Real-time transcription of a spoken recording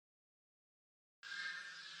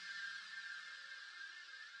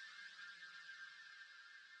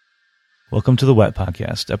Welcome to the WET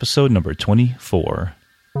Podcast, episode number 24.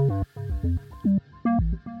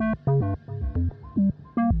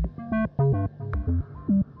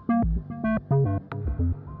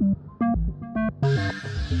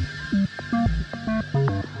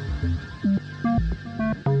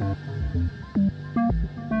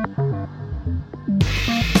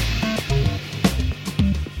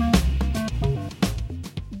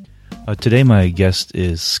 Today my guest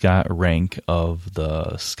is Scott Rank of the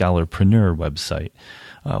Scholarpreneur website.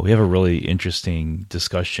 We have a really interesting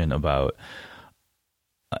discussion about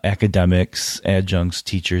academics, adjuncts,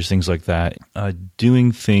 teachers, things like that,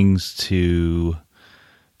 doing things to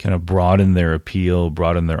kind of broaden their appeal,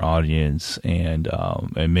 broaden their audience, and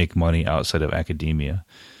make money outside of academia.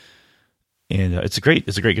 And it's a great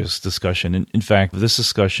discussion. In fact, this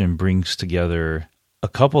discussion brings together a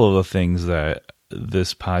couple of the things that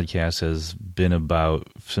this podcast has been about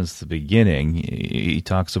since the beginning. He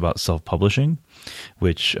talks about self-publishing,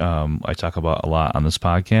 which I talk about a lot on this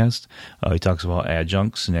podcast. He talks about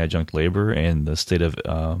adjuncts and adjunct labor and the state of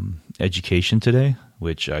education today,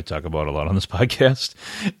 which I talk about a lot on this podcast,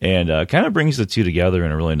 and kind of brings the two together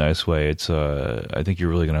in a really nice way. It's I think you're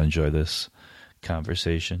really going to enjoy this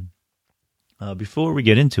conversation. Before we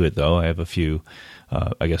get into it, though, I have a few,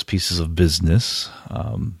 pieces of business.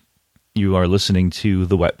 You are listening to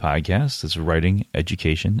the WET Podcast. It's writing,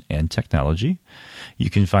 education, and technology. You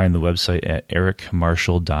can find the website at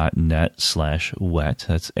ericmarshall.net/wet.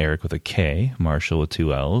 That's Eric with a K, Marshall with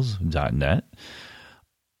two L's, .net.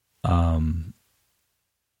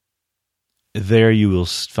 There you will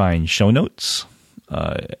find show notes,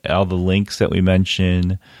 all the links that we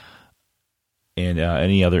mention, and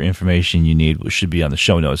any other information you need should be on the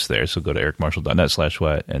show notes there. So go to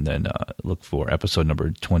ericmarshall.net/wet and then look for episode number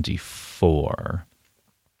 24.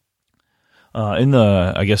 In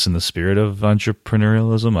the spirit of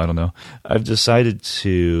entrepreneurialism, I don't know, I've decided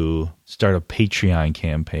to start a Patreon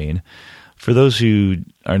campaign. For those who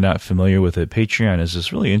are not familiar with it, Patreon is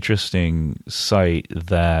this really interesting site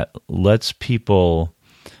that lets people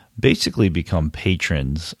basically become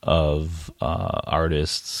patrons of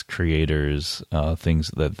artists, creators,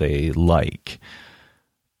 things that they like.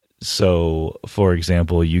 So, for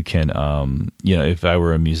example, you can, if I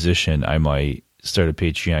were a musician, I might start a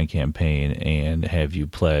Patreon campaign and have you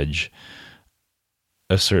pledge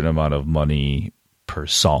a certain amount of money per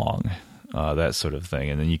song, that sort of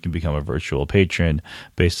thing. And then you can become a virtual patron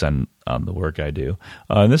based on the work I do.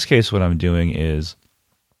 In this case, what I'm doing is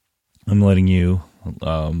I'm letting you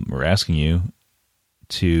we're asking you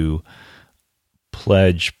to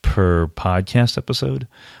pledge per podcast episode.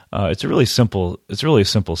 It's a really simple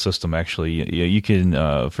system, actually. You can,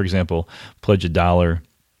 for example, pledge $1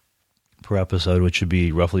 per episode, which would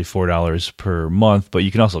be roughly $4 per month, but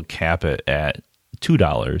you can also cap it at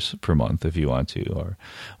 $2 per month if you want to, or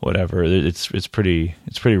whatever. It's pretty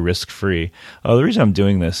risk-free. The reason I'm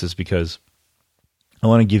doing this is because I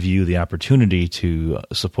want to give you the opportunity to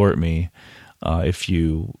support me if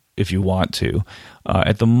you want to.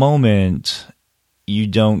 At the moment, you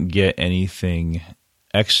don't get anything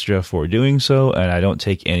extra for doing so, and I don't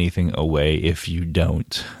take anything away if you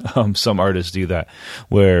don't. Some artists do that,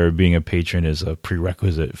 where being a patron is a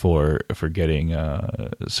prerequisite for getting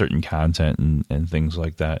certain content and things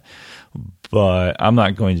like that. But I'm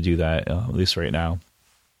not going to do that, at least right now.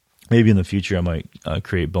 Maybe in the future I might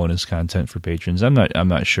create bonus content for patrons. I'm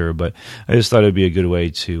not sure, but I just thought it'd be a good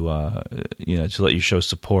way to to let you show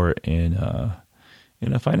support in a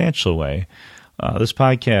financial way. This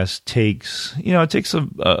podcast takes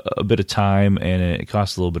a bit of time, and it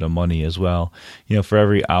costs a little bit of money as well. For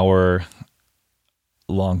every hour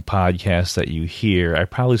long podcast that you hear, I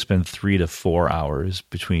probably spend 3 to 4 hours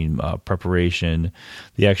between preparation,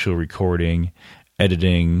 the actual recording,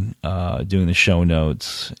 editing, doing the show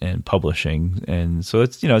notes, and publishing. And so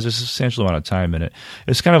it's a substantial amount of time in it.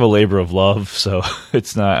 It's kind of a labor of love, so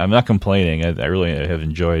I'm not complaining. I really have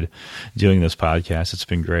enjoyed doing this podcast. It's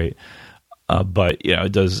been great. But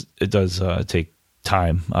it does take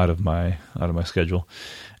time out of my schedule.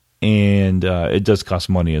 And it does cost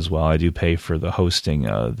money as well. I do pay for the hosting.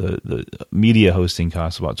 The media hosting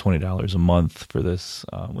costs about $20 a month for this,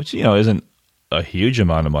 which isn't a huge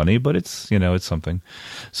amount of money, but it's something.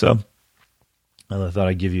 So I thought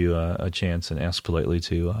I'd give you a chance and ask politely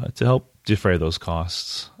to help defray those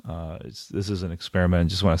costs. This is an experiment.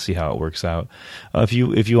 Just want to see how it works out. If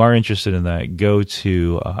you are interested in that, go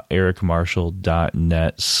to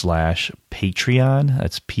ericmarshall.net/Patreon.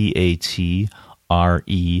 That's Patreon.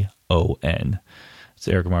 It's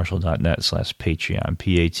ericmarshall.net/Patreon,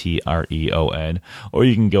 Patreon. Or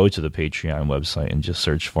you can go to the Patreon website and just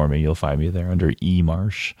search for me. You'll find me there under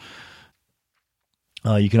eMarsh.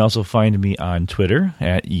 You can also find me on Twitter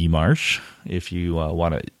at emarsh if you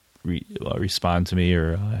want to respond to me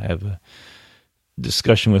or have a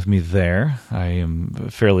discussion with me there. I am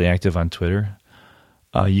fairly active on Twitter.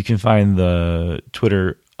 You can find the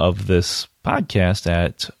Twitter of this podcast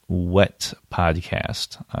at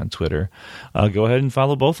WET024 on Twitter. Go ahead and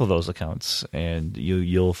follow both of those accounts, and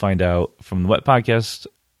you'll find out from the WET Podcast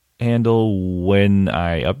handle when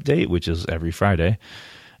I update, which is every Friday.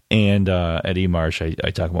 And at eMarsh,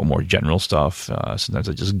 I talk about more general stuff. Sometimes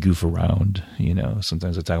I just goof around,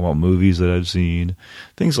 Sometimes I talk about movies that I've seen,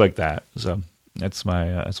 things like that. So that's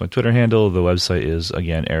my Twitter handle. The website is,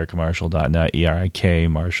 again, ericmarshall.net,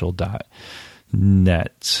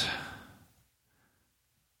 erikmarshall.net.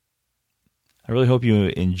 I really hope you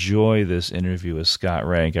enjoy this interview with Scott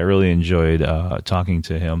Rank. I really enjoyed talking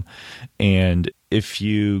to him. And if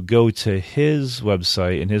you go to his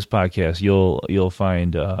website and his podcast, you'll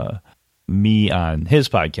find me on his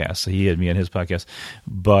podcast. So he had me on his podcast.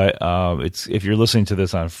 But if you're listening to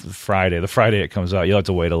this on Friday, the Friday it comes out, you'll have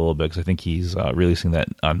to wait a little bit because I think he's releasing that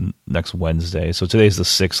on next Wednesday. So today's the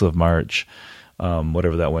 6th of March,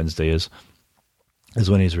 whatever that Wednesday is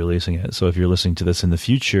when he's releasing it. So if you're listening to this in the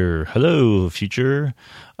future, hello, future,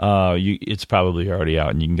 it's probably already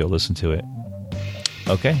out and you can go listen to it.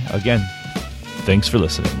 Okay, again, thanks for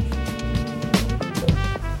listening.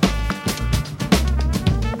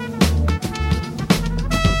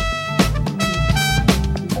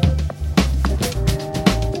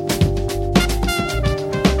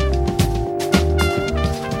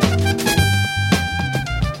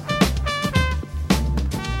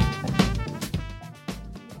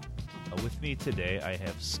 Today I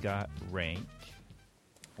have Scott Rank,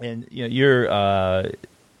 and your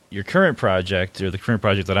current project, or the current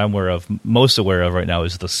project that I'm most aware of right now,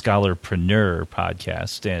 is the Scholarpreneur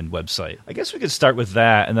podcast and website. I guess we could start with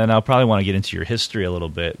that, and then I'll probably want to get into your history a little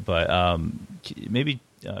bit. But maybe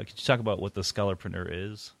could you talk about what the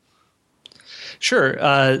Scholarpreneur is? Sure.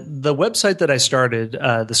 The website that I started,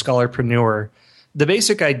 the Scholarpreneur, the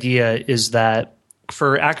basic idea is that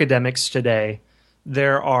for academics today,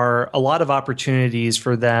 there are a lot of opportunities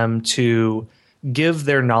for them to give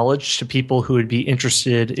their knowledge to people who would be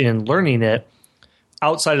interested in learning it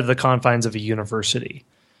outside of the confines of a university.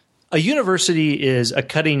 A university is a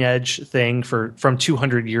cutting edge thing from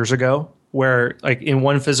 200 years ago, where like in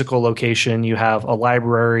one physical location, you have a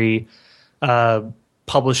library,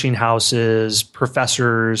 publishing houses,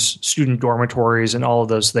 professors, student dormitories, and all of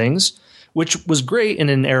those things, which was great in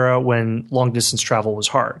an era when long distance travel was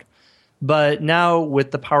hard. But now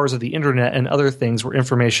with the powers of the internet and other things where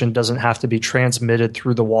information doesn't have to be transmitted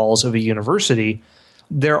through the walls of a university,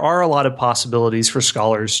 there are a lot of possibilities for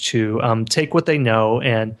scholars to take what they know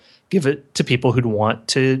and give it to people who'd want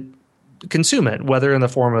to consume it, whether in the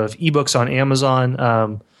form of ebooks on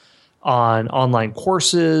Amazon, on online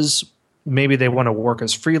courses. Maybe they want to work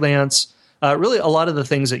as freelance. Really, a lot of the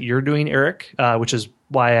things that you're doing, Eric, which is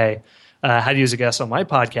why I had you as a guest on my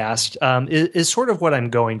podcast, is sort of what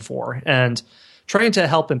I'm going for, and trying to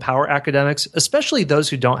help empower academics, especially those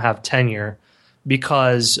who don't have tenure,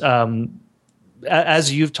 because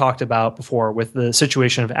as you've talked about before with the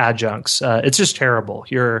situation of adjuncts, it's just terrible.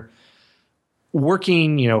 You're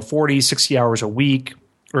working, 40, 60 hours a week,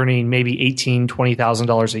 earning maybe $18,000,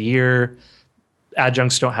 $20,000 a year.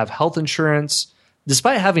 Adjuncts don't have health insurance,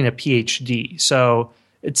 despite having a PhD. So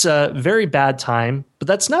it's a very bad time, but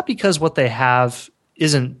that's not because what they have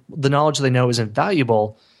the knowledge they know isn't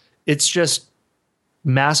valuable. It's just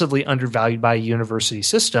massively undervalued by a university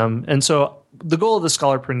system. And so the goal of the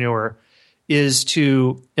Scholarpreneur is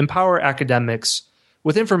to empower academics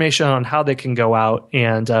with information on how they can go out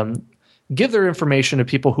and give their information to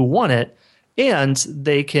people who want it, and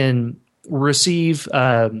they can receive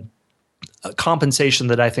compensation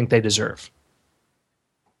that I think they deserve.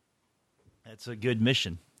 It's a good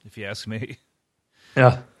mission, if you ask me.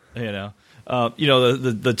 Yeah. The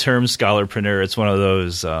term Scholarpreneur, it's one of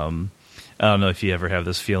those, I don't know if you ever have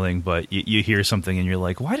this feeling, but you hear something and you're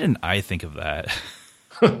like, why didn't I think of that?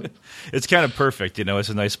 It's kind of perfect. It's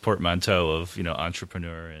a nice portmanteau of,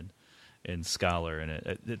 entrepreneur and scholar,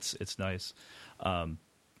 and it's nice. And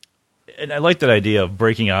I like that idea of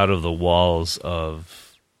breaking out of the walls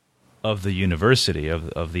of the university,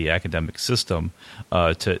 of the academic system,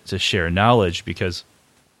 to share knowledge, because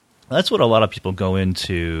that's what a lot of people go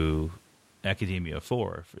into academia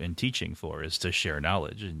for and teaching for, is to share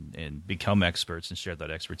knowledge and become experts and share that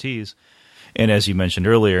expertise. And as you mentioned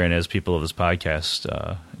earlier, and as people of this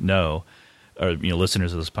podcast know, or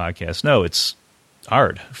listeners of this podcast know, it's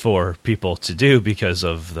hard for people to do because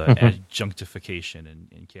of the adjunctification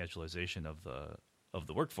and casualization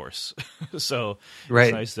the workforce. So Right.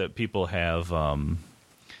 it's nice that people have, that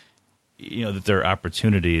there are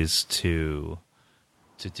opportunities to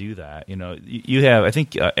do that. You have, I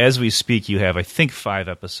think, as we speak, you have, I think, 5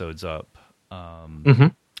 episodes up,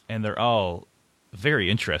 and they're all very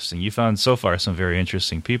interesting. You found so far some very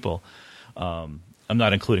interesting people. I'm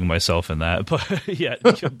not including myself in that, but yet.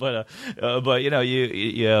 but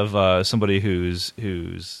you have somebody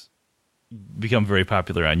who's become very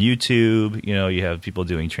popular on YouTube. You have people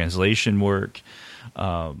doing translation work.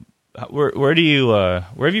 Where have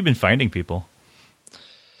you been finding people?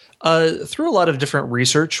 Through a lot of different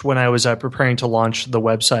research when I was preparing to launch the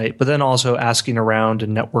website, but then also asking around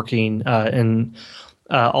and networking and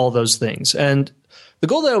all those things. And the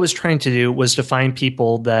goal that I was trying to do was to find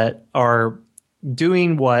people that are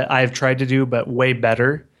doing what I've tried to do, but way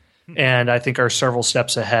better, and I think are several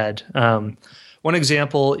steps ahead. One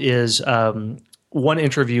example is one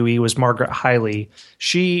interviewee was Margaret Hiley.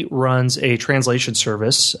 She runs a translation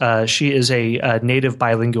service. She is a native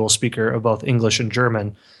bilingual speaker of both English and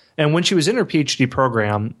German. And when she was in her PhD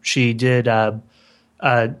program, she did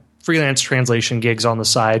freelance translation gigs on the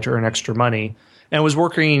side to earn extra money, and was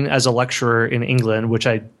working as a lecturer in England, which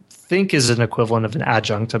I think is an equivalent of an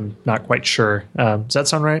adjunct. I'm not quite sure. Does that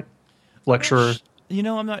sound right? Lecturer?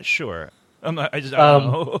 I'm not sure. I don't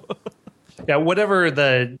know. whatever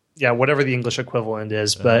the English equivalent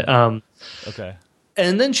is. But okay.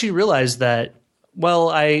 And then she realized that, well,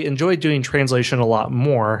 I enjoy doing translation a lot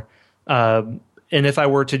more. And if I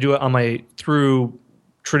were to do it through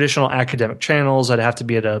traditional academic channels, I'd have to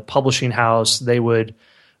be at a publishing house. They would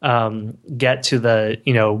get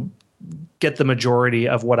the majority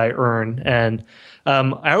of what I earn. And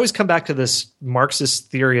I always come back to this Marxist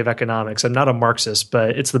theory of economics. I'm not a Marxist,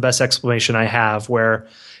 but it's the best explanation I have, where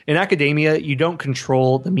in academia, you don't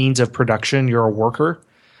control the means of production. You're a worker.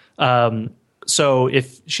 So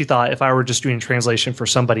if I were just doing translation for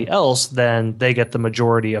somebody else, then they get the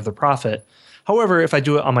majority of the profit. However, if I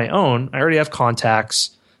do it on my own, I already have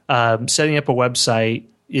contacts. Setting up a website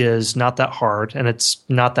is not that hard, and it's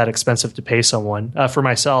not that expensive to pay someone. For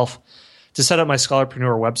myself, to set up my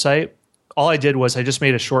Scholarpreneur website, all I did was I just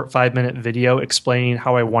made a short 5-minute video explaining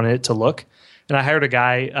how I wanted it to look, and I hired a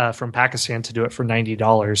guy from Pakistan to do it for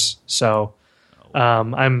 $90. So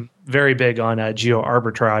I'm very big on geo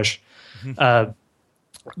arbitrage. But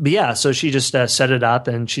yeah, so she just set it up,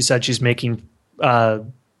 and she said she's making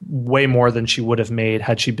way more than she would have made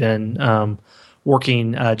had she been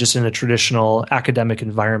working just in a traditional academic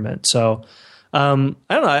environment. So I don't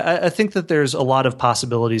know. I think that there's a lot of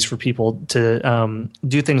possibilities for people to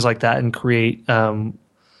do things like that and create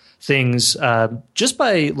things just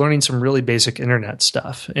by learning some really basic internet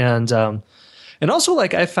stuff. And also,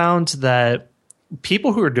 like, I found that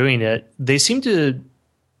people who are doing it, they seem to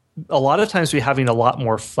a lot of times be having a lot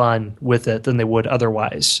more fun with it than they would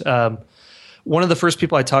otherwise. One of the first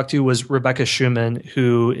people I talked to was Rebecca Schumann,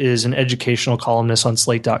 who is an educational columnist on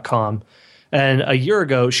Slate.com. And a year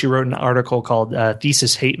ago, she wrote an article called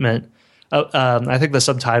Thesis Hatement. I think the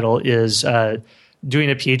subtitle is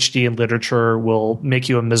Doing a PhD in Literature Will Make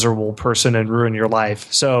You a Miserable Person and Ruin Your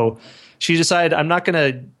Life. So she decided, I'm not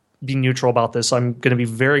going to be neutral about this. I'm going to be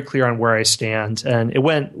very clear on where I stand. And it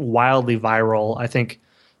went wildly viral. I think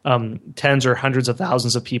tens or hundreds of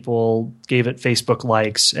thousands of people gave it Facebook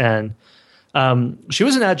likes. And she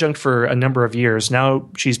was an adjunct for a number of years. Now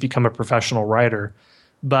she's become a professional writer.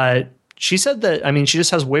 But she said that, she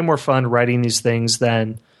just has way more fun writing these things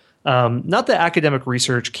than, not that academic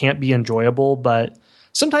research can't be enjoyable, but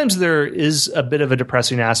sometimes there is a bit of a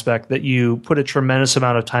depressing aspect that you put a tremendous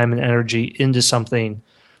amount of time and energy into something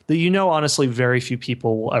that honestly very few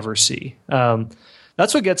people will ever see.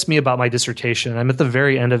 That's what gets me about my dissertation. I'm at the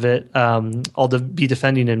very end of it. I'll be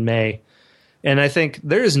defending in May. And I think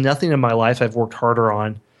there is nothing in my life I've worked harder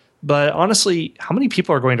on. But honestly, how many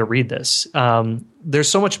people are going to read this? There's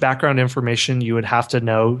so much background information you would have to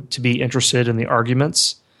know to be interested in the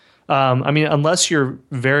arguments. Unless you're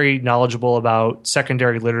very knowledgeable about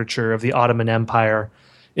secondary literature of the Ottoman Empire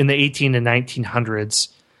in the 18 and 1900s,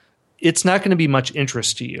 it's not going to be much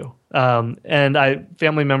interest to you. And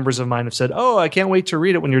family members of mine have said, "Oh, I can't wait to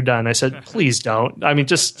read it when you're done." I said, "Please don't."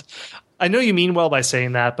 I know you mean well by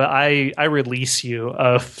saying that, but I release you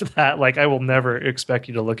of that. Like, I will never expect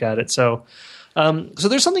you to look at it. So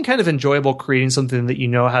there's something kind of enjoyable creating something that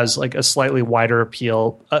has like a slightly wider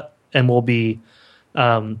appeal and will be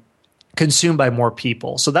consumed by more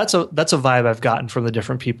people. So that's a vibe I've gotten from the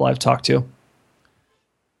different people I've talked to.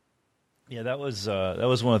 Yeah, that was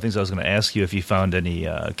one of the things I was going to ask you, if you found any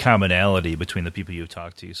commonality between the people you've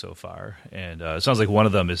talked to so far. And it sounds like one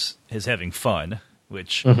of them is having fun,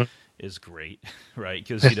 which is great, right?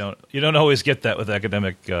 Because you don't always get that with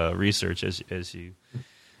academic research, as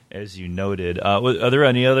you noted. Are there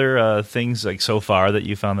any other things like so far that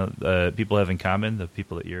you found that people have in common? The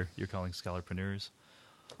people that you're calling scholarpreneurs?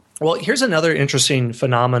 Well, here's another interesting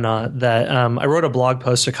phenomena that I wrote a blog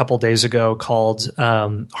post a couple days ago called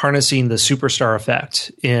 "Harnessing the Superstar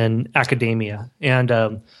Effect in Academia,"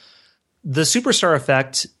 and the superstar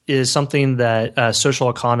effect is something that social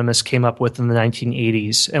economists came up with in the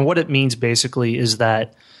 1980s. And what it means basically is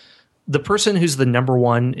that the person who's the number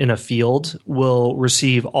one in a field will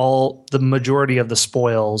receive the majority of the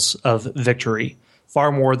spoils of victory,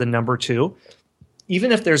 far more than number two,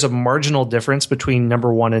 even if there's a marginal difference between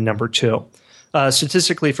number one and number two.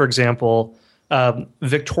 Statistically, for example,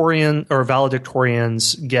 Victorian or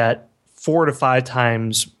valedictorians get 4 to 5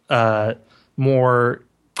 times more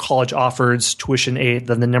college offers tuition aid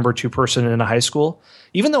than the number two person in a high school,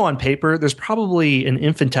 even though on paper there's probably an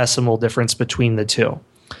infinitesimal difference between the two.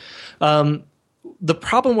 The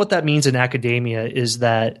problem what that means in academia is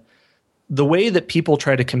that the way that people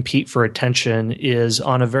try to compete for attention is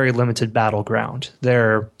on a very limited battleground.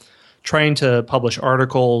 They're trying to publish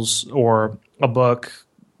articles or a book,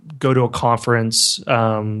 go to a conference.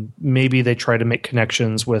 Maybe they try to make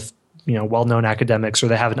connections with well-known academics, or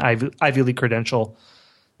they have an Ivy League credential.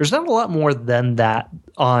 There's not a lot more than that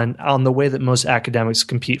on the way that most academics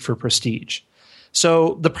compete for prestige.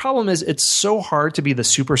 So the problem is it's so hard to be the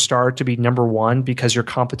superstar, to be number one, because your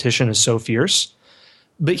competition is so fierce.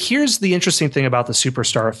 But here's the interesting thing about the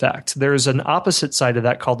superstar effect. There's an opposite side of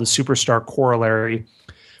that called the superstar corollary,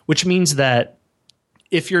 which means that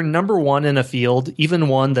if you're number one in a field, even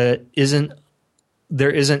one that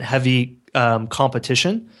there isn't heavy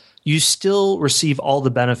competition, you still receive all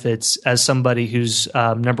the benefits as somebody who's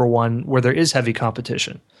number one where there is heavy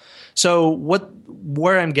competition. So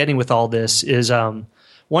where I'm getting with all this is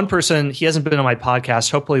one person, he hasn't been on my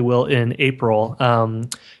podcast, hopefully will in April.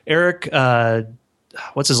 Eric,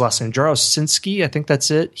 what's his last name? Jarosinski, I think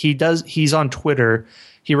that's it. He's on Twitter.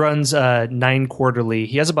 He runs 9 Quarterly.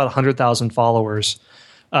 He has about 100,000 followers.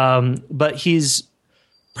 But he's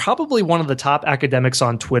probably one of the top academics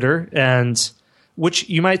on Twitter, and which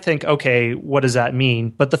you might think, okay, what does that mean?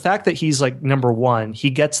 But the fact that he's like number one, he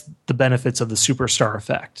gets the benefits of the superstar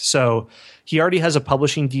effect. So he already has a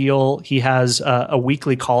publishing deal. He has a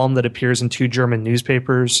weekly column that appears in 2 German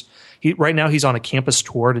newspapers. Right now he's on a campus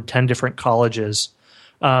tour to 10 different colleges.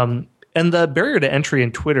 And the barrier to entry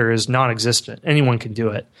in Twitter is non-existent. Anyone can do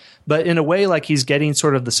it. But in a way, like he's getting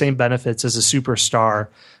sort of the same benefits as a superstar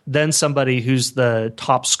than somebody who's the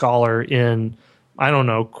top scholar in, I don't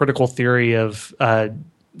know, critical theory of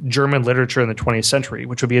German literature in the 20th century,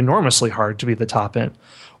 which would be enormously hard to be the top in.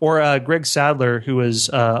 Or Greg Sadler, who is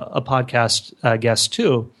a podcast guest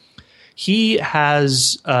too, he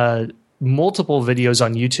has multiple videos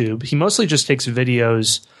on YouTube. He mostly just takes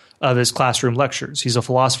videos of his classroom lectures. He's a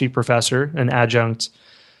philosophy professor, an adjunct,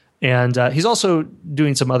 and he's also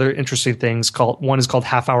doing some other interesting things. One is called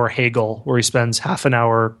Half Hour Hegel, where he spends half an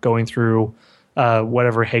hour going through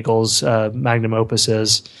whatever Hegel's magnum opus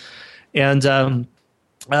is. And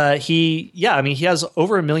he has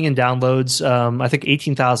over 1 million downloads, I think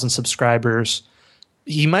 18,000 subscribers.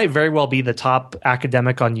 He might very well be the top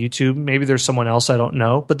academic on YouTube. Maybe there's someone else I don't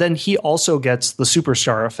know. But then he also gets the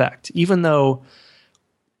superstar effect, even though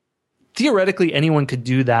theoretically anyone could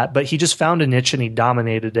do that, but he just found a niche and he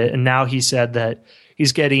dominated it. And now he said that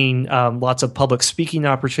he's getting lots of public speaking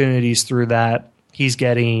opportunities through that. He's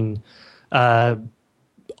getting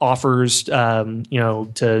offers,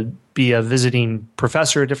 to be a visiting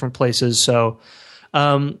professor at different places. So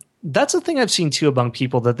that's the thing I've seen too among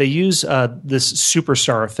people, that they use this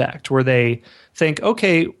superstar effect, where they think,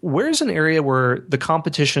 okay, where's an area where the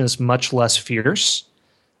competition is much less fierce,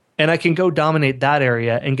 and I can go dominate that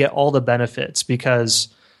area and get all the benefits? Because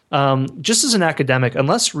just as an academic,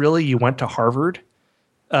 unless really you went to Harvard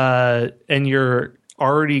and you're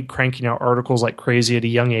already cranking out articles like crazy at a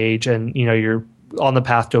young age, and you're on the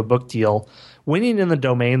path to a book deal, winning in the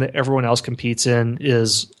domain that everyone else competes in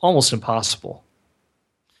is almost impossible.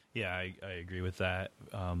 Yeah, I agree with that.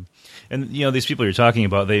 And these people you're talking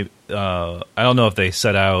about, they I don't know if they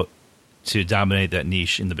set out to dominate that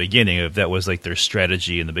niche in the beginning, if that was like their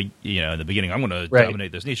strategy in the beginning. I'm going to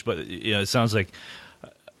dominate this niche, but it sounds like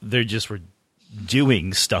they just were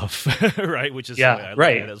doing stuff, right? Which is the way I look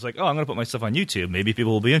at it. It's like, oh, I'm going to put my stuff on YouTube. Maybe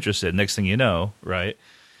people will be interested. Next thing you know, right?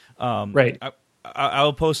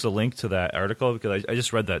 I'll post a link to that article because I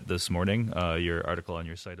just read that this morning. Your article on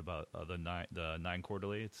your site about the 9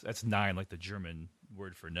 Quarterly. That's 9, like the German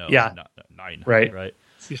word for no. Yeah, not 9. Right.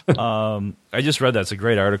 I just read that. It's a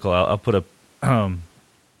great article. I'll put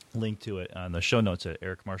link to it on the show notes at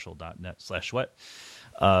ericmarshall.net/wet.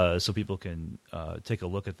 So people can take a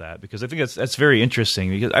look at that, because I think that's very interesting,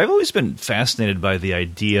 because I've always been fascinated by the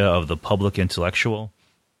idea of the public intellectual.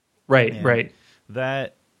 Right.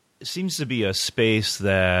 That seems to be a space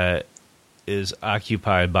that is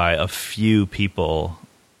occupied by a few people.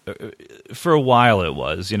 For a while it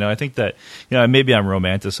was, I think that, maybe I'm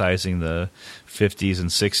romanticizing the 50s and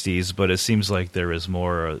 60s, but it seems like there is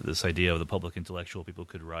more this idea of the public intellectual. People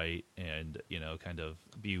could write and, kind of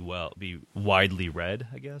be widely read,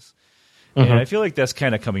 I guess. And I feel like that's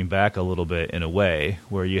kind of coming back a little bit in a way,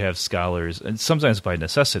 where you have scholars, and sometimes by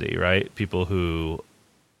necessity, right? People who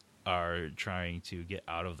are trying to get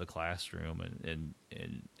out of the classroom and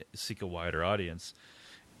seek a wider audience.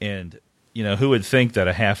 And who would think that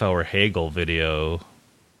a half-hour Hegel video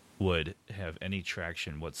would have any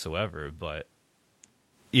traction whatsoever? But,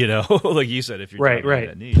 like you said, if you're in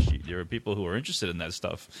that niche, there are people who are interested in that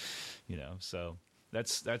stuff, So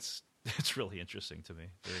that's really interesting to me.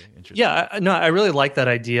 Very interesting. Yeah, no, I really like that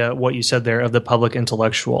idea, what you said there, of the public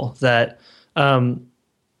intellectual. That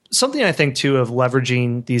something I think, too, of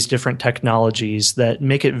leveraging these different technologies that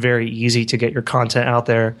make it very easy to get your content out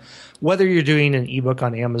there. Whether you're doing an ebook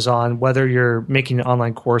on Amazon, whether you're making an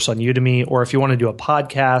online course on Udemy, or if you want to do a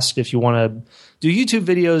podcast, if you want to do YouTube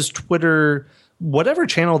videos, Twitter, whatever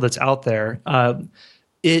channel that's out there,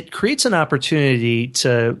 it creates an opportunity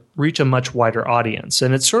to reach a much wider audience.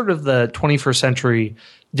 And it's sort of the 21st century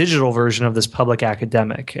digital version of this public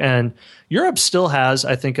academic. And Europe still has,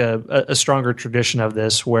 I think, a stronger tradition of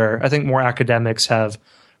this, where I think more academics have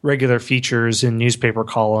regular features in newspaper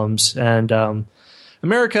columns. And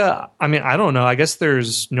America, I mean, I don't know. I guess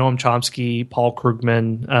there's Noam Chomsky, Paul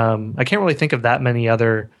Krugman. I can't really think of that many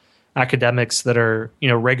other academics that are,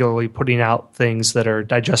 regularly putting out things that are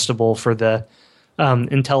digestible for the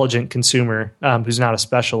intelligent consumer who's not a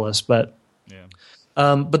specialist. But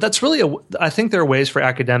that's really, I think there are ways for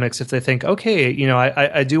academics, if they think, okay,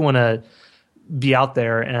 I do want to be out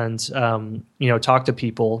there and, talk to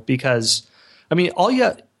people, because, I mean,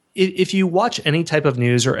 if you watch any type of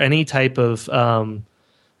news or any type of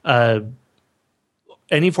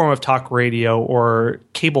any form of talk radio or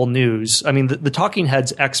cable news, I mean, the talking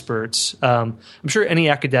heads experts, I'm sure any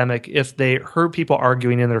academic, if they heard people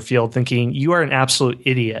arguing in their field, thinking, you are an absolute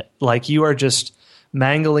idiot, like you are just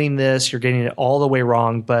mangling this, you're getting it all the way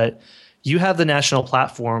wrong, but you have the national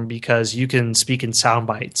platform because you can speak in sound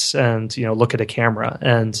bites and, look at a camera.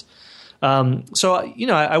 And so,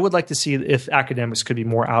 I would like to see if academics could be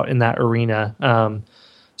more out in that arena. I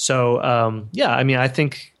mean, I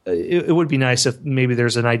think it would be nice if maybe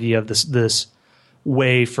there's an idea of this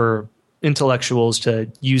way for intellectuals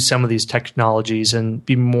to use some of these technologies and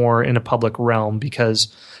be more in a public realm,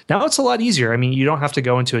 because now it's a lot easier. I mean, you don't have to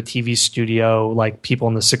go into a TV studio like people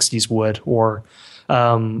in the 60s would, or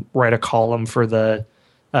write a column for the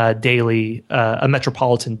daily, a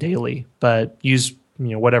metropolitan daily, but use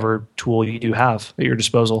whatever tool you do have at your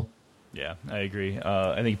disposal. Yeah, I agree.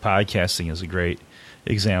 I think podcasting is a great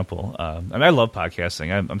example. I love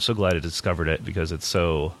podcasting. I'm so glad I discovered it, because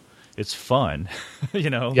it's fun,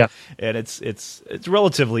 Yeah. and it's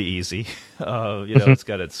relatively easy. It's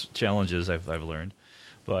got its challenges, I've learned,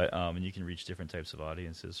 but and you can reach different types of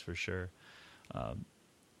audiences for sure.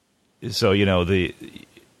 So the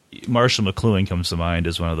Marshall McLuhan comes to mind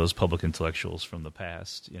as one of those public intellectuals from the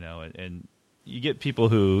past, and you get people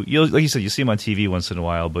who, like you said, you see them on TV once in a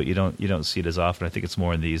while, but you don't see it as often. I think it's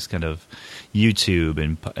more in these kind of YouTube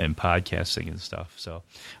and podcasting and stuff. So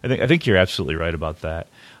I think you're absolutely right about that.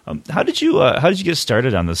 How did you get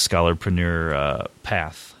started on the Scholarpreneur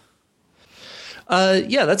path?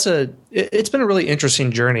 It's been a really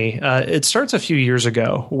interesting journey. It starts a few years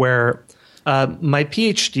ago, where my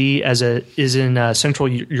PhD is in Central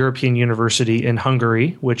European University in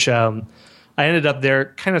Hungary, which I ended up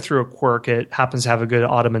there kind of through a quirk. It happens to have a good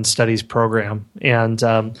Ottoman studies program. And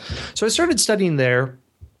so I started studying there.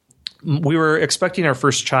 We were expecting our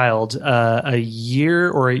first child a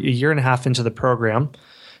year and a half into the program.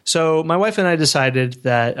 So my wife and I decided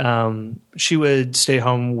that she would stay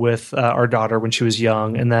home with our daughter when she was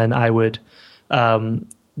young, and then I would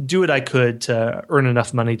do what I could to earn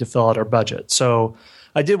enough money to fill out our budget. So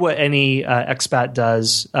I did what any expat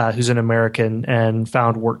does who's an American, and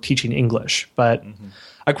found work teaching English. But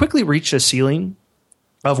I quickly reached a ceiling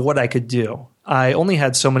of what I could do. I only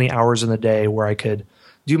had so many hours in the day where I could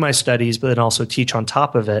do my studies, but then also teach on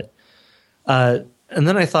top of it. And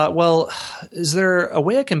then I thought, well, is there a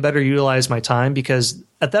way I can better utilize my time? Because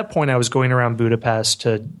at that point I was going around Budapest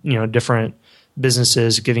to different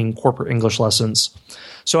businesses giving corporate English lessons.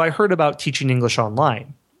 So I heard about teaching English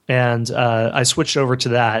online. and I switched over to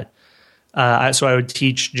that. So I would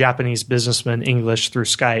teach Japanese businessmen English through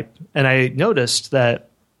Skype, and I noticed that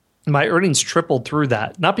my earnings tripled through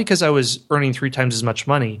that. Not because I was earning 3 times as much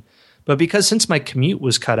money, but because since my commute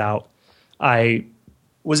was cut out, I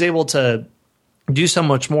was able to do so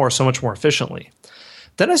much more efficiently.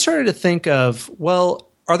 Then I started to think of, well,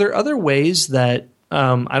 are there other ways that,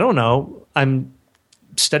 I don't know, I'm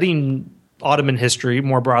studying Ottoman history,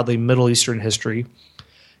 more broadly Middle Eastern history.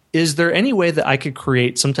 Is there any way that I could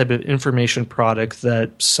create some type of information product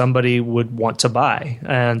that somebody would want to buy?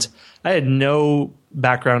 And I had no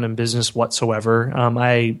background in business whatsoever.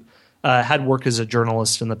 I had worked as a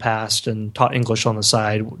journalist in the past and taught English on the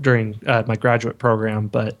side during my graduate program.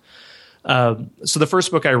 But so the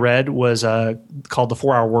first book I read was called The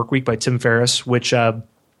 4-Hour Workweek by Tim Ferriss, which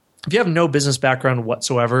if you have no business background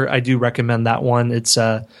whatsoever, I do recommend that one. It's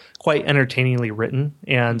quite entertainingly written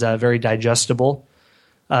and very digestible.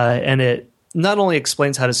 And it not only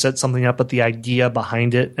explains how to set something up, but the idea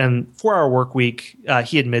behind it. And 4-Hour Workweek,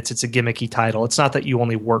 he admits it's a gimmicky title. It's not that you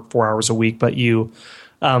only work 4 hours a week, but you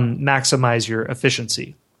maximize your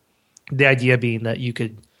efficiency. The idea being that you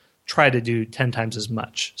could try to do 10 times as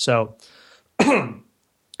much. So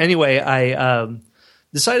anyway, I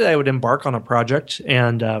decided I would embark on a project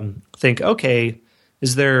and think, okay,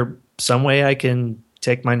 is there some way I can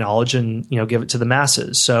take my knowledge and give it to the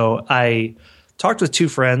masses? So I talked with 2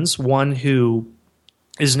 friends, one who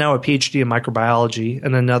is now a PhD in microbiology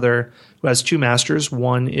and another who has 2 masters,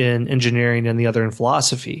 one in engineering and the other in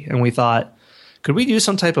philosophy. And we thought, could we do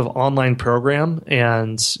some type of online program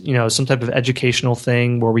and some type of educational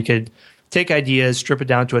thing where we could take ideas, strip it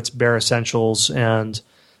down to its bare essentials, and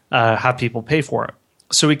have people pay for it?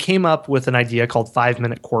 So we came up with an idea called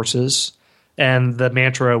 5-minute courses, and the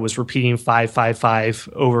mantra was repeating 555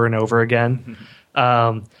 over and over again.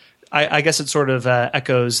 I guess it sort of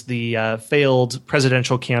echoes the failed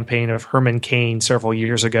presidential campaign of Herman Cain several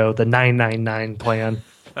years ago, the 999 plan.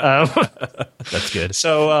 That's good.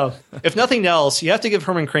 So if nothing else, you have to give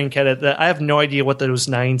Herman Cain credit that I have no idea what those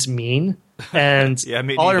 9s mean. And yeah,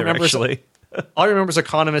 me all neither, I remember actually. All I remember is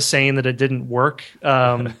economists saying that it didn't work.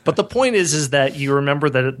 But the point is that you remember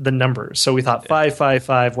the numbers. So we thought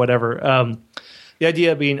 555, whatever. The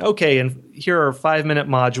idea being, okay, and here are 5-minute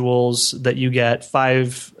modules that you get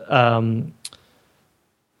 5,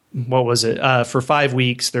 for 5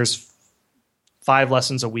 weeks, there's 5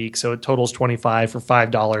 lessons a week. So it totals 25 for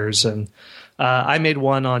 $5. And I made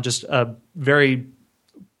one on just a very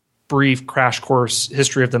brief crash course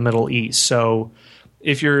history of the Middle East. So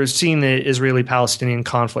if you're seeing the Israeli-Palestinian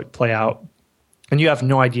conflict play out and you have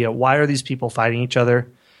no idea why are these people fighting each other,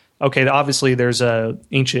 okay, obviously there's a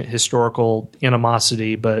ancient historical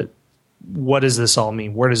animosity, but what does this all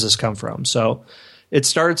mean? Where does this come from? So it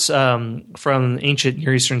starts from ancient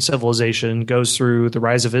Near Eastern civilization, goes through the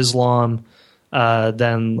rise of Islam,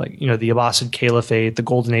 then the Abbasid Caliphate, the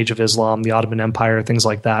Golden Age of Islam, the Ottoman Empire, things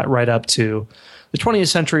like that, right up to the 20th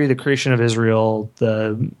century, the creation of Israel,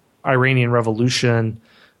 the Iranian Revolution,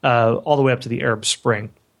 all the way up to the Arab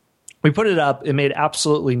Spring. We put it up. It made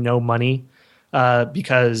absolutely no money.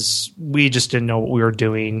 Because we just didn't know what we were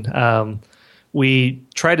doing. We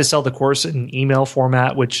tried to sell the course in email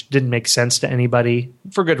format, which didn't make sense to anybody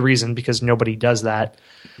for good reason, because nobody does that.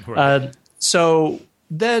 Right. So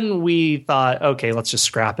then we thought, okay, let's just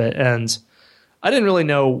scrap it. And I didn't really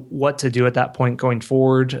know what to do at that point going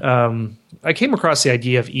forward. I came across the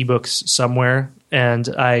idea of ebooks somewhere, and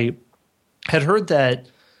I had heard that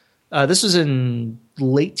this was in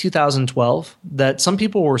late 2012, that some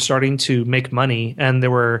people were starting to make money, and there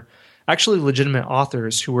were actually legitimate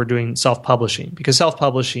authors who were doing self-publishing, because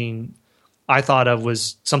self-publishing I thought of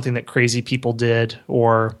was something that crazy people did,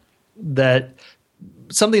 or that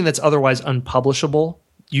something that's otherwise unpublishable,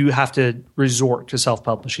 you have to resort to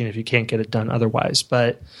self-publishing if you can't get it done otherwise.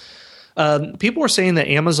 But people were saying that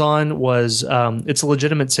Amazon was it's a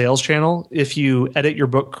legitimate sales channel. If you edit your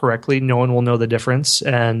book correctly, no one will know the difference,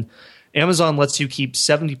 and Amazon lets you keep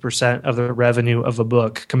 70% of the revenue of a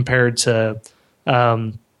book, compared to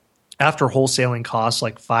after wholesaling costs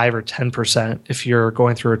like 5 or 10% if you're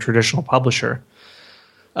going through a traditional publisher.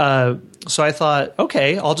 So I thought,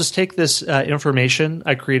 okay, I'll just take this information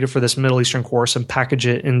I created for this Middle Eastern course and package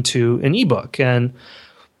it into an ebook. And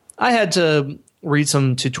I had to read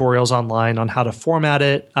some tutorials online on how to format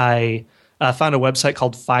it. I found a website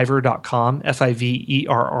called Fiverr.com,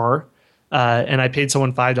 Fiverr. And I paid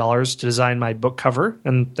someone $5 to design my book cover,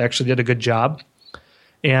 and they actually did a good job.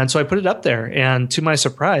 And so I put it up there, and to my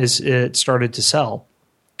surprise, it started to sell.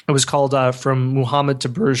 It was called From Muhammad to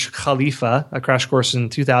Burj Khalifa, a crash course in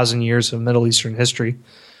 2,000 years of Middle Eastern history.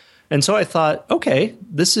 And so I thought, okay,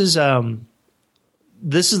 this is the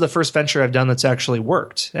first venture I've done that's actually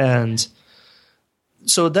worked. And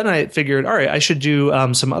so then I figured, all right, I should do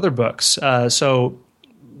some other books. So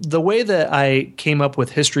the way that I came up with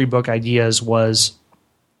history book ideas was,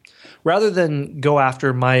 rather than go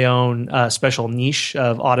after my own special niche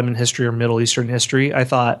of Ottoman history or Middle Eastern history, I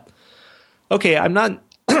thought, okay, I'm not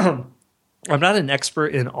I'm not an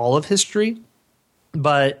expert in all of history,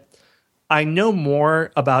 but I know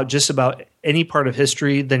more about just about any part of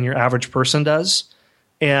history than your average person does.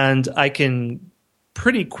 And I can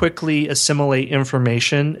pretty quickly assimilate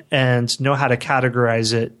information and know how to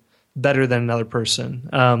categorize it better than another person.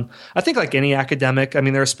 I think like any academic, I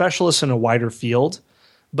mean, they're specialists in a wider field,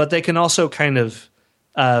 but they can also kind of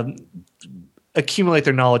accumulate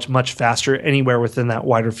their knowledge much faster anywhere within that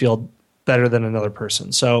wider field better than another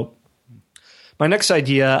person. So my next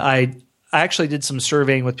idea, I actually did some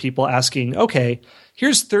surveying with people asking, okay,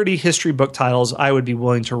 here's 30 history book titles I would be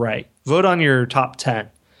willing to write. Vote on your top 10.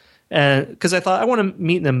 And because I thought I want to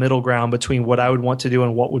meet in the middle ground between what I would want to do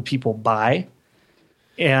and what would people buy.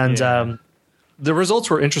 And the results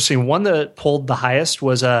were interesting. One that pulled the highest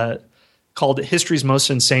was called History's Most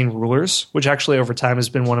Insane Rulers, which actually over time has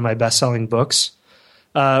been one of my best-selling books,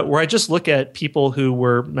 where I just look at people who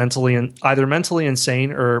were either mentally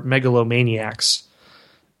insane or megalomaniacs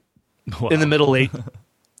in the Middle Ages.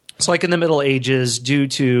 So like in the Middle Ages, due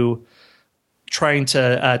to trying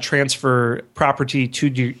to transfer property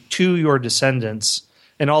to your descendants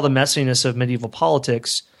and all the messiness of medieval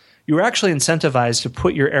politics, you were actually incentivized to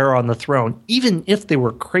put your heir on the throne, even if they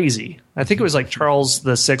were crazy. I think it was like Charles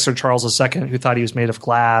VI or Charles II who thought he was made of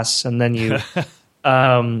glass, and then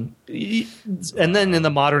and then in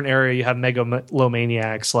the modern era you have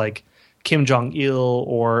megalomaniacs like Kim Jong-il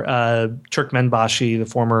or Turkmenbashi, the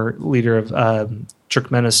former leader of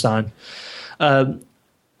Turkmenistan.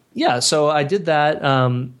 So I did that,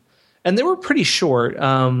 and they were pretty short.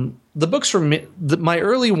 The books from my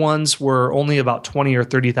early ones were only about 20 or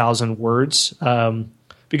 30,000 words,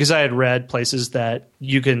 because I had read places that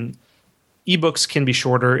ebooks can be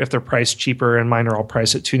shorter if they're priced cheaper, and mine are all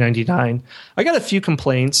priced at $2.99. I got a few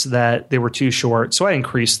complaints that they were too short, so I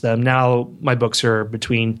increased them. Now my books are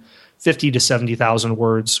between 50 to 70,000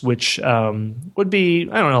 words, which would be,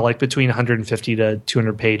 I don't know, like between 150 to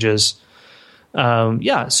 200 pages.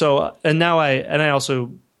 So, and now I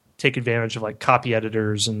also take advantage of like copy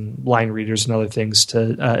editors and line readers and other things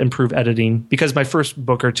to improve editing, because my first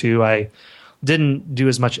book or two, I didn't do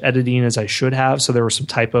as much editing as I should have. So there were some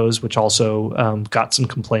typos, which also got some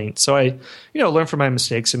complaints. So I, learned from my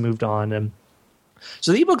mistakes and moved on. And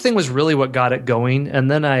so the ebook thing was really what got it going. And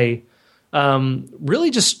then I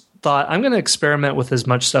really just thought, I'm going to experiment with as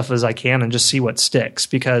much stuff as I can and just see what sticks,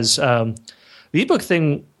 because the ebook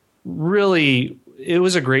thing really, it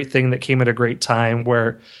was a great thing that came at a great time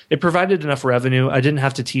where it provided enough revenue. I didn't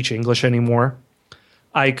have to teach English anymore.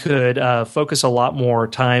 I could focus a lot more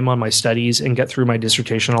time on my studies and get through my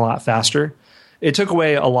dissertation a lot faster. It took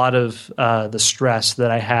away a lot of the stress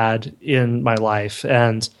that I had in my life.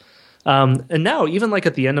 And now, even like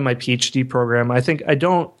at the end of my PhD program, I think I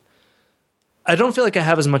don't feel like I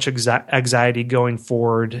have as much anxiety going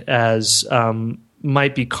forward as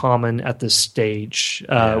might be common at this stage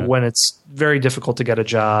when it's very difficult to get a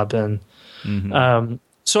job. And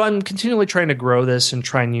so I'm continually trying to grow this and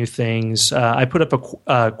try new things. I put up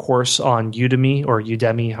a course on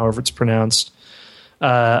Udemy, however it's pronounced,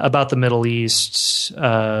 about the Middle East.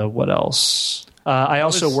 What else? I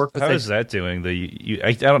also work with... How is that doing?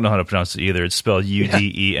 I don't know how to pronounce it either. It's spelled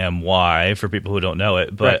Udemy for people who don't know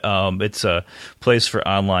it, but right. It's a place for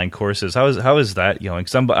online courses. How is that going?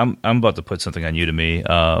 Because I'm about to put something on Udemy,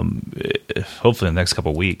 hopefully in the next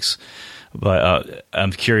couple of weeks. But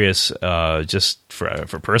I'm curious, just for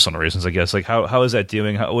personal reasons, I guess. Like how is that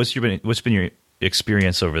doing? What's been your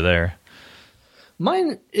experience over there?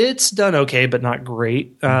 Mine, it's done okay, but not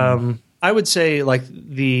great. I would say like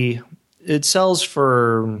it sells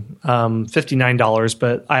for $59,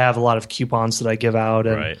 but I have a lot of coupons that I give out,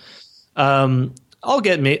 and right.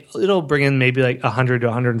 It'll bring in maybe like $100 to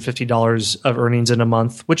 $150 of earnings in a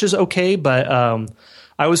month, which is okay. But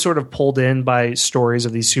I was sort of pulled in by stories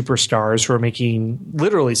of these superstars who are making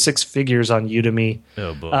literally six figures on Udemy.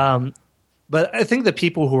 Oh boy. But I think the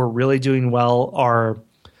people who are really doing well are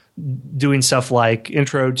doing stuff like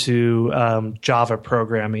intro to Java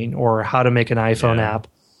programming or how to make an iPhone app.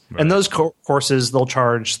 Right. And those courses, they'll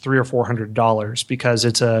charge $300 or $400 because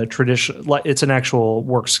it's it's an actual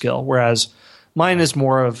work skill. Whereas mine is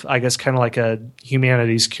more of, I guess, kind of like a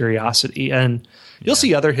humanities curiosity. And you'll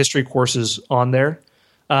see other history courses on there.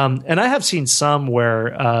 And I have seen some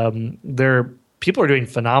where they're people are doing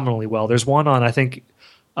phenomenally well. There's one on, I think,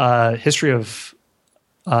 history of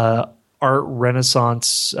art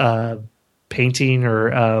Renaissance painting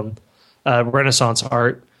or Renaissance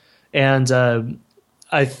art. And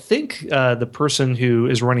I think the person who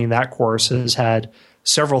is running that course has had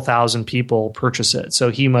several thousand people purchase it. So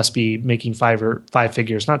he must be making five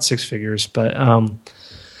figures, not six figures. But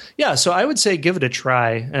yeah, so I would say give it a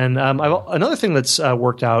try. And another thing that's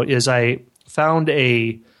worked out is I found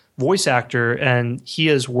a voice actor, and he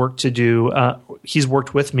has he's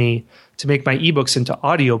worked with me to make my ebooks into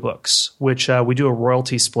audiobooks, which we do a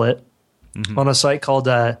royalty split on a site called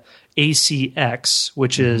ACX,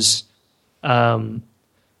 which is a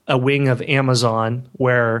wing of Amazon,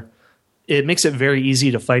 where it makes it very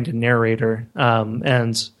easy to find a narrator.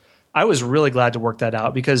 And I was really glad to work that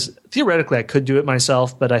out, because theoretically I could do it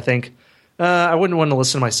myself, but I think I wouldn't want to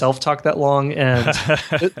listen to myself talk that long. And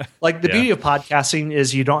the beauty of podcasting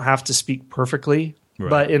is you don't have to speak perfectly,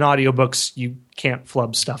 but in audiobooks you can't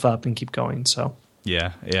flub stuff up and keep going. So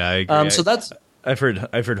yeah, I agree. So that's I've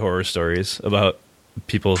heard horror stories about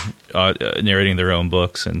people narrating their own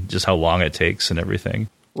books and just how long it takes and everything.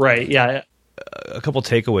 Right. Yeah. A couple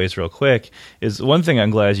takeaways real quick is, one thing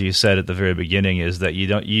I'm glad you said at the very beginning is that you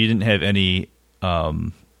didn't have any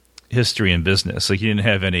history in business. Like, you didn't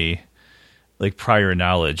have any like prior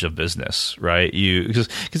knowledge of business, right?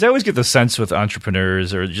 Because I always get the sense with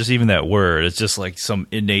entrepreneurs, or just even that word, it's just like some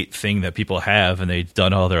innate thing that people have and they've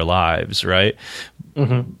done all their lives, right?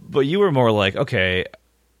 Mm-hmm. But you were more like, okay,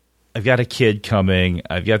 I've got a kid coming,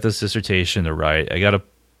 I've got this dissertation to write, I got to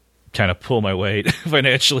kind of pull my weight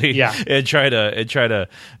financially, and try to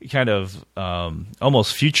kind of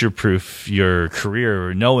almost future-proof your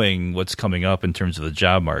career, knowing what's coming up in terms of the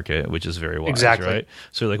job market, which is very wise, right?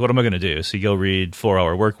 So like, what am I going to do? So you go read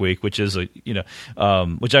 4-Hour Workweek, which is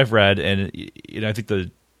which I've read, and I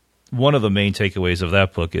think one of the main takeaways of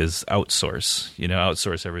that book is outsource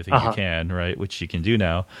everything you can, right? Which you can do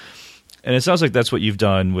now. And it sounds like that's what you've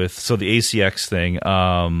done with the ACX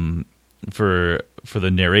thing. For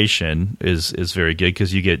the narration is very good,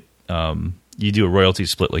 because you get you do a royalty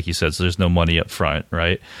split, like you said, so there's no money up front,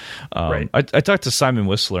 right? Right. I talked to Simon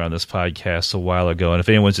Whistler on this podcast a while ago, and if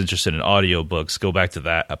anyone's interested in audiobooks, go back to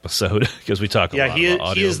that episode, because we talk a lot about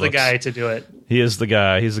audiobooks. He is the guy to do it. He is the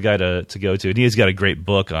guy. He's the guy to go to, and he's got a great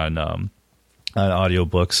book on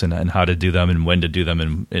audiobooks and how to do them and when to do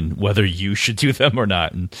them and whether you should do them or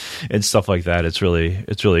not and stuff like that. It's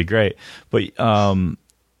really great. But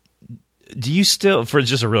do you still, for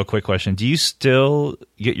just a real quick question, do you still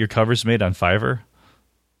get your covers made on Fiverr?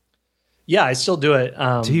 Yeah, I still do it.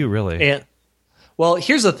 Do you really? And, well,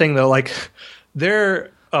 here's the thing though, like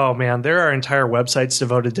there are entire websites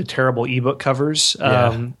devoted to terrible ebook covers.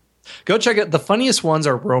 Go check it. The funniest ones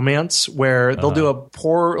are romance, where they'll do a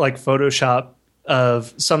poor like Photoshop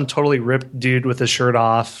of some totally ripped dude with his shirt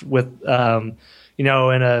off with and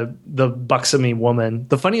the buxomy woman.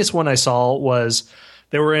 The funniest one I saw was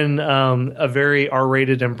they were in a very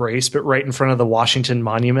R-rated embrace, but right in front of the Washington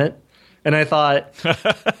Monument. And I thought,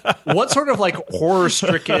 what sort of like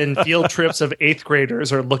horror-stricken field trips of 8th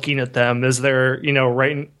graders are looking at them as they're,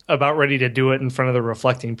 about ready to do it in front of the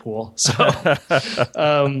reflecting pool? So,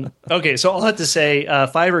 okay, so I'll have to say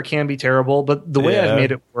Fiverr can be terrible, but the way I've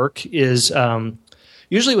made it work is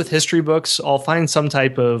usually with history books, I'll find some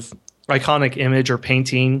type of iconic image or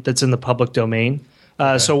painting that's in the public domain.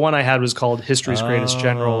 So one I had was called History's Greatest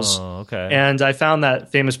Generals. Okay. And I found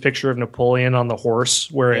that famous picture of Napoleon on the horse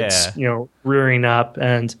where it's, rearing up.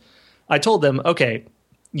 And I told them, okay,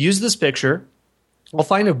 use this picture. I'll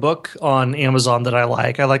find a book on Amazon that I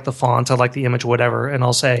like. I like the font. I like the image, whatever. And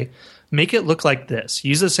I'll say, make it look like this.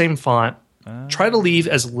 Use the same font. Try to leave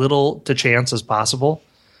as little to chance as possible.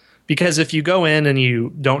 Because if you go in and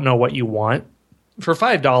you don't know what you want, for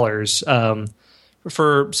 $5,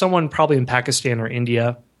 for someone probably in Pakistan or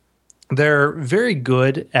India, they're very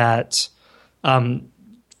good at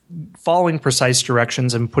following precise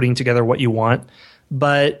directions and putting together what you want.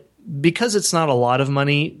 But because it's not a lot of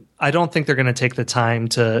money, I don't think they're going to take the time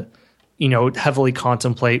to, heavily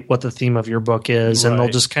contemplate what the theme of your book is. Right. And they'll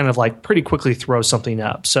just kind of like pretty quickly throw something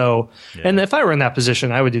up. So, and if I were in that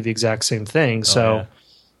position, I would do the exact same thing.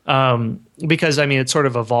 Because it's sort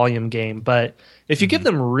of a volume game, but if you give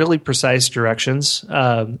them really precise directions,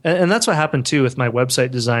 and that's what happened too with my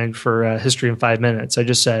website design for History in 5 Minutes. I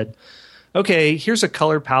just said, okay, here's a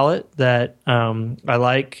color palette that I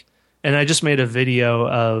like, and I just made a video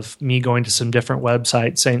of me going to some different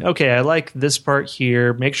websites saying, okay, I like this part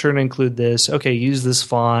here, make sure to include this, okay, use this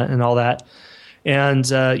font and all that. And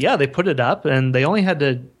they put it up, and they only had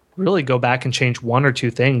to really go back and change one or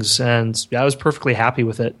two things, and I was perfectly happy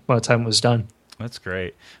with it by the time it was done. That's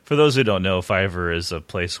great. For those who don't know, Fiverr is a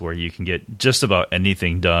place where you can get just about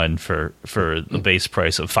anything done for the base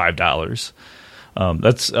price of $5.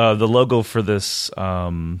 That's the logo for this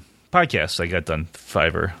podcast. I got done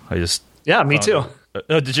Fiverr. Me too.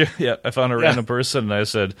 Oh, did you? Yeah, I found a random person and I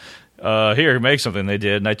said, "Here, make something." They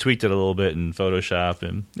did, and I tweaked it a little bit in Photoshop,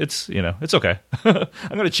 and it's okay. I'm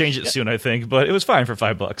going to change it soon, I think, but it was fine for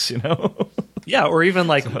 $5. Yeah, or even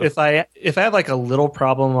like if I have like a little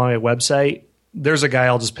problem on my website, there's a guy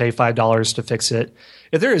I'll just pay $5 to fix it.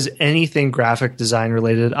 If there is anything graphic design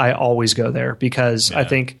related, I always go there because I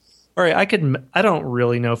think, all right, I don't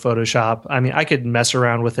really know Photoshop. I mean, I could mess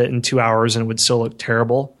around with it in 2 hours and it would still look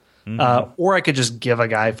terrible. Or I could just give a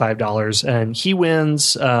guy $5 and he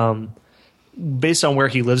wins. Based on where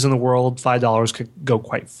he lives in the world, $5 could go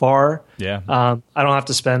quite far. Yeah. I don't have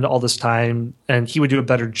to spend all this time, and he would do a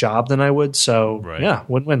better job than I would. So, yeah,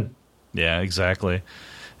 win-win. Yeah, exactly.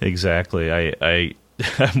 I'm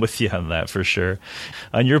with you on that for sure.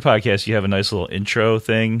 On your podcast, you have a nice little intro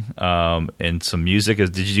thing and some music.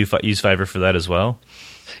 Did you use Fiverr for that as well?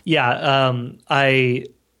 Yeah, I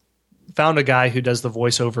found a guy who does the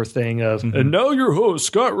voiceover thing of, and now your host,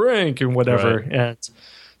 Scott Rank, and whatever. Right. And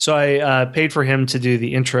so I paid for him to do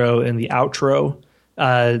the intro and the outro.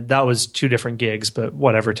 That was 2 different gigs, but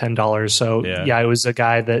whatever, $10. So yeah, it was a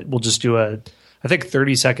guy that will just do I think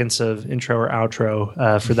 30 seconds of intro or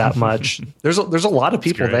outro for that much. There's a lot of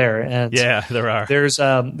people there, and yeah, there are.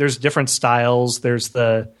 There's different styles. There's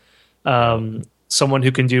the someone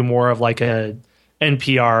who can do more of like a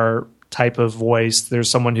NPR type of voice. There's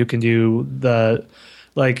someone who can do the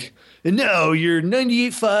like, and now your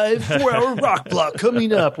 98.5 4-hour rock block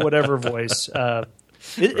coming up, whatever voice.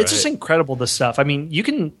 It's just incredible, the stuff. I mean,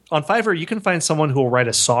 on Fiverr you can find someone who will write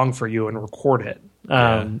a song for you and record it. It's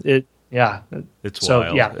wild. Yeah,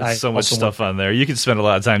 it's so much stuff on there. You can spend a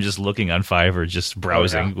lot of time just looking on Fiverr, just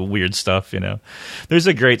browsing weird stuff. There's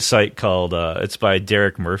a great site called it's by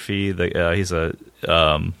Derek Murphy. He's a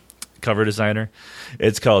cover designer.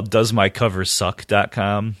 It's called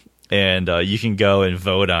doesmycoversuck.com, and you can go and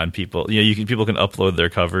vote on people. People can upload their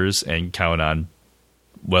covers and count on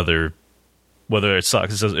whether it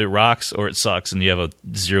sucks. It says it rocks or it sucks, and you have a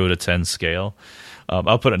 0 to 10 scale.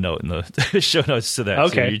 I'll put a note in the show notes to that.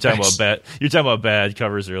 Okay, too. You're talking about bad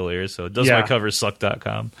covers earlier, so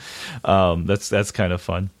doesmycoversuck.com. That's kind of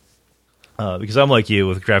fun because I'm like you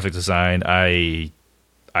with graphic design.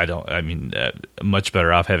 I'm much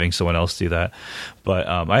better off having someone else do that. But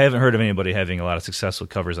I haven't heard of anybody having a lot of success with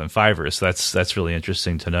covers on Fiverr, so that's really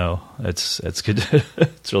interesting to know. It's good.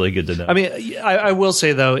 It's really good to know. I mean, I will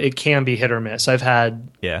say though, it can be hit or miss. I've had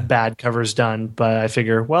bad covers done, but I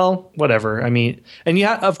figure, well, whatever. I mean, and you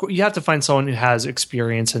have to find someone who has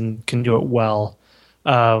experience and can do it well.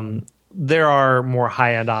 There are more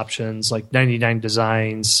high end options like 99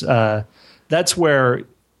 Designs. That's where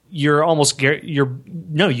you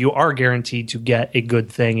are guaranteed to get a good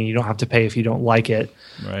thing, and you don't have to pay if you don't like it.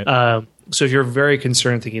 Right. So if you're very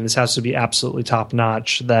concerned, thinking this has to be absolutely top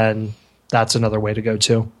notch, then that's another way to go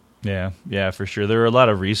too. Yeah, for sure. There are a lot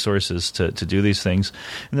of resources to do these things.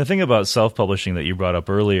 And the thing about self-publishing that you brought up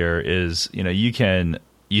earlier is,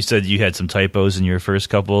 you said you had some typos in your first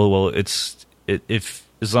couple. Well, as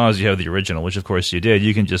long as you have the original, which of course you did,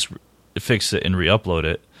 you can just fix it and re-upload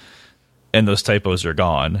it. And those typos are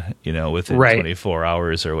gone, within 24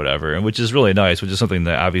 hours or whatever, and which is really nice, which is something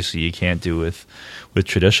that obviously you can't do with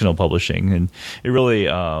traditional publishing. And it really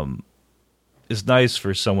is nice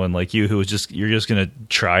for someone like you who you're just going to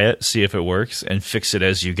try it, see if it works, and fix it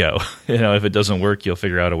as you go. If it doesn't work, you'll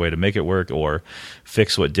figure out a way to make it work or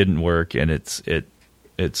fix what didn't work. And it's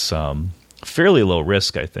fairly low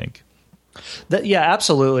risk, I think. Yeah,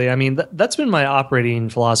 absolutely. I mean, that's been my operating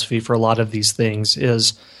philosophy for a lot of these things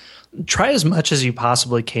is try as much as you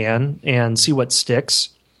possibly can and see what sticks.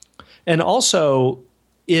 And also,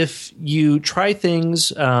 if you try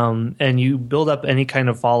things and you build up any kind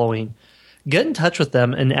of following, get in touch with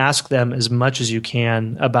them and ask them as much as you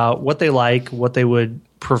can about what they like, what they would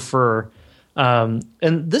prefer. And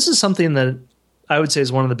this is something that I would say is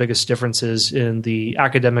one of the biggest differences in the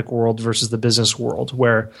academic world versus the business world,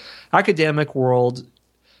 where academic world,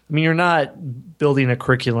 I mean, you're not building a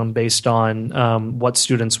curriculum based on what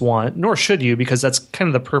students want, nor should you, because that's kind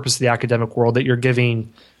of the purpose of the academic world, that you're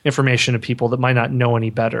giving information to people that might not know any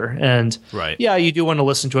better. And yeah, you do want to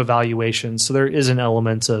listen to evaluations. So there is an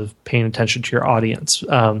element of paying attention to your audience.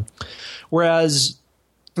 Whereas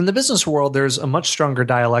in the business world, there's a much stronger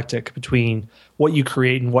dialectic between what you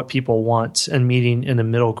create and what people want, and meeting in a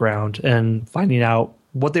middle ground and finding out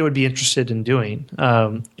what they would be interested in doing,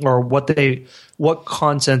 or what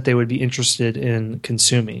content they would be interested in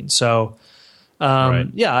consuming. So Right.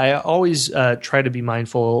 Yeah, I always try to be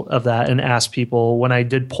mindful of that and ask people when I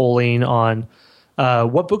did polling on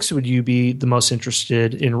what books would you be the most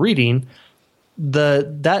interested in reading,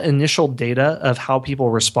 that initial data of how people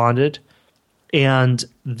responded and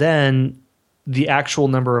then the actual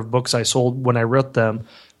number of books I sold when I wrote them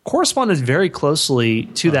corresponded very closely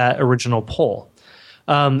to that original poll.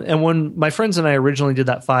 And when my friends and I originally did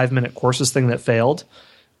that 5-minute courses thing that failed,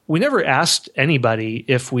 we never asked anybody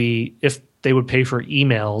if they would pay for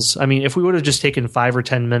emails. I mean, if we would have just taken 5 or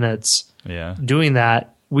 10 minutes doing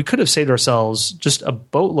that, we could have saved ourselves just a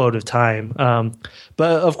boatload of time.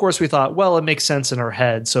 But of course we thought, well, it makes sense in our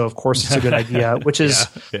head. So of course it's a good idea, which is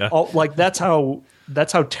like, that's how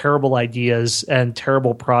terrible ideas and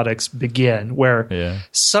terrible products begin, where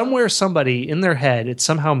somewhere somebody in their head, it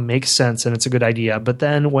somehow makes sense and it's a good idea. But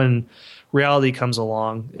then when reality comes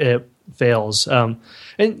along, it fails. And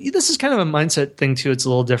this is kind of a mindset thing too. It's a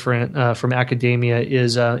little different from academia.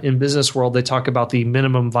 Is in business world, they talk about the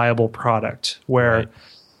minimum viable product, where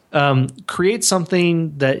create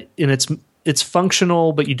something that in it's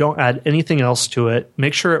functional, but you don't add anything else to it.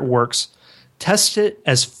 Make sure it works. Test it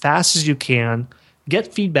as fast as you can.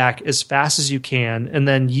 Get feedback as fast as you can, and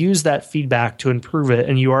then use that feedback to improve it.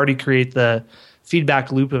 And you already create the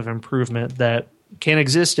feedback loop of improvement that can't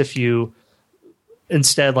exist if you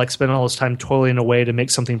instead like spend all this time toiling away to make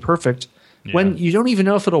something perfect when you don't even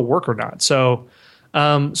know if it'll work or not. So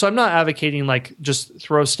I'm not advocating like just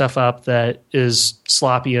throw stuff up that is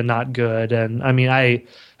sloppy and not good. And I mean, I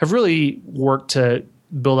have really worked to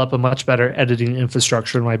build up a much better editing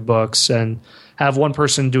infrastructure in my books and have one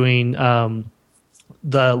person doing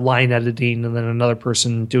the line editing and then another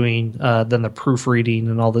person doing then the proofreading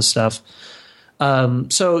and all this stuff.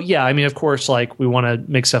 So yeah, I mean, of course, like we want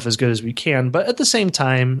to make stuff as good as we can, but at the same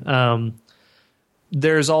time,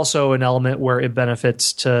 there's also an element where it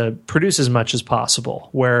benefits to produce as much as possible,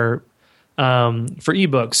 where for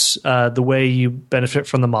ebooks, the way you benefit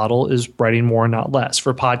from the model is writing more, not less.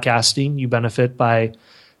 For podcasting, you benefit by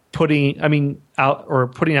putting out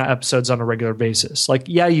episodes on a regular basis. Like,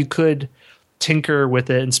 yeah, you could tinker with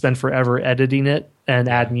it and spend forever editing it and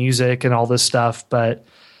add music and all this stuff, but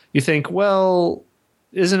you think, well,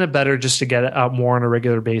 isn't it better just to get it out more on a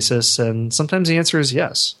regular basis? And sometimes the answer is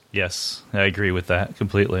yes. Yes, I agree with that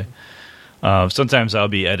completely. Sometimes I'll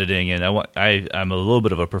be editing, and I'm a little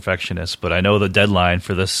bit of a perfectionist, but I know the deadline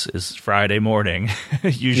for this is Friday morning,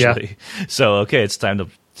 usually. Yeah. So okay, it's time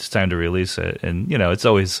to release it, and it's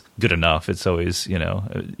always good enough. It's always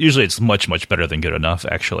usually it's much better than good enough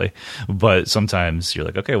actually. But sometimes you're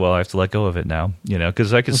like, okay, well I have to let go of it now,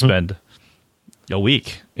 because I could spend a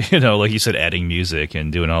week, like you said, adding music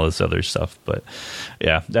and doing all this other stuff. But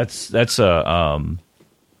yeah, that's a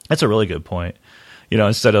really good point.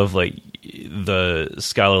 Instead of like the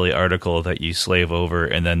scholarly article that you slave over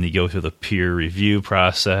and then you go through the peer review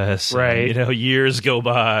process, right? And, years go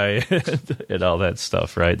by and all that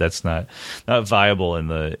stuff, right? That's not viable in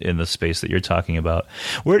the space that you're talking about.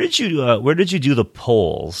 Where did you do the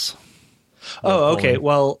polls? Oh, okay.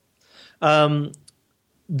 Well,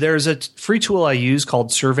 there's a free tool I use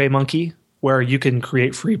called SurveyMonkey where you can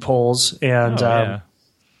create free polls and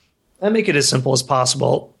I make it as simple as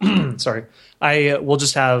possible. Sorry. I will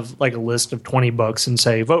just have like a list of 20 books and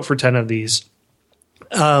say, vote for 10 of these.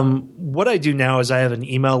 What I do now is I have an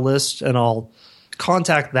email list and I'll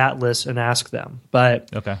contact that list and ask them.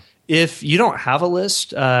 But if you don't have a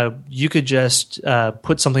list, you could just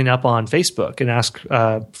put something up on Facebook and ask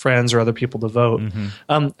friends or other people to vote.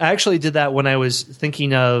 I actually did that when I was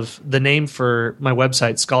thinking of the name for my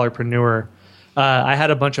website, Scholarpreneur. I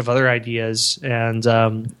had a bunch of other ideas, and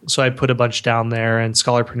so I put a bunch down there, and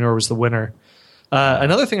Scholarpreneur was the winner.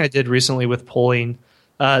 Another thing I did recently with polling,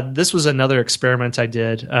 this was another experiment I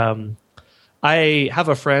did. I have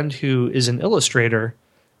a friend who is an illustrator,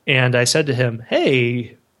 and I said to him,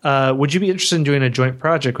 hey, would you be interested in doing a joint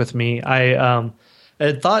project with me? I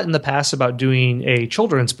had thought in the past about doing a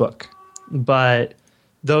children's book, but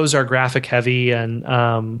those are graphic heavy, and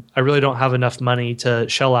I really don't have enough money to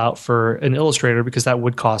shell out for an illustrator because that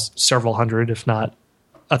would cost several hundred, if not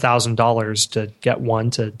 $1,000 to get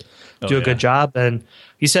one to do a good job. And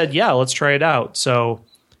he said, yeah, let's try it out. So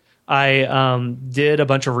I did a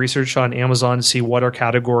bunch of research on Amazon to see what are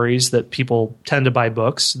categories that people tend to buy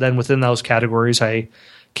books. Then within those categories, I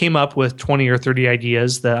came up with 20 or 30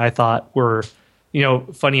 ideas that I thought were,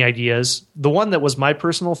 funny ideas. The one that was my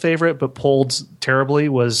personal favorite but polled terribly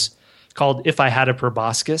was called If I Had a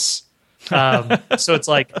Proboscis. So it's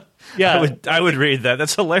like Yeah, I would read that.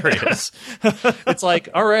 That's hilarious. it's like,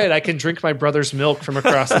 all right, I can drink my brother's milk from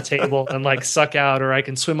across the table and like suck out, or I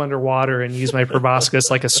can swim underwater and use my proboscis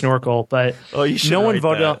like a snorkel. But you should no one write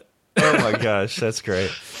voted that. Oh my gosh, that's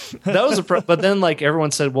great. That was but then like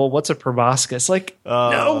everyone said, well, what's a proboscis? Like,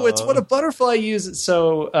 no, it's what a butterfly uses.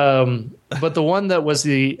 So, but the one that was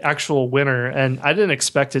the actual winner, and I didn't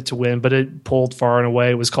expect it to win, but it pulled far and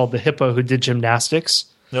away, was called the hippo who did gymnastics.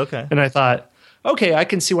 Okay. And I thought, okay, I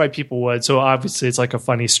can see why people would. So obviously it's like a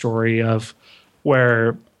funny story of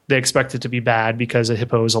where they expect it to be bad because a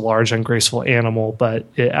hippo is a large, ungraceful animal, but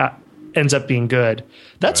it ends up being good.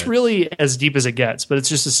 That's really as deep as it gets, but it's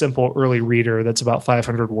just a simple early reader that's about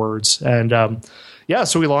 500 words. And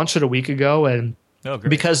so we launched it a week ago, and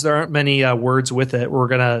because there aren't many words with it, we're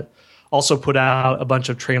going to also put out a bunch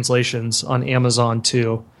of translations on Amazon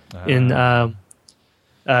too.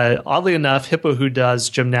 Oddly enough, hippo who does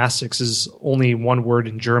gymnastics is only one word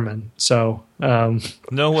in German. So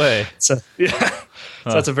no way. So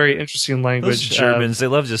that's a very interesting language. Those Germans, they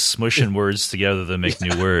love just smushing words together to make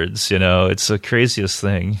new words. It's the craziest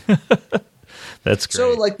thing. That's great.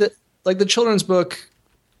 So like the children's book,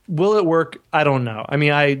 will it work? I don't know. I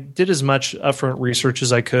mean, I did as much upfront research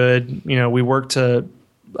as I could. We worked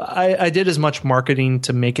I did as much marketing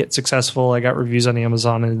to make it successful. I got reviews on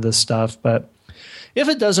Amazon and this stuff, but if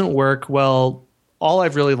it doesn't work, well, all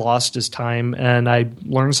I've really lost is time, and I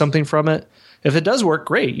learned something from it. If it does work,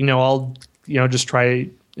 great. I'll just try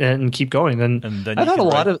and keep going. And then I've had a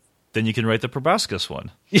lot of. Then you can write the proboscis one.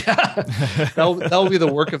 Yeah, that'll be the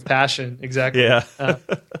work of passion. Exactly. Yeah.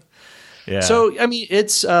 Yeah. So I mean,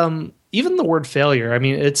 it's even the word failure. I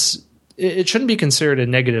mean, it shouldn't be considered a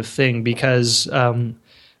negative thing because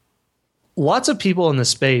lots of people in the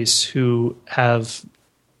space who have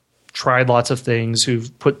tried lots of things,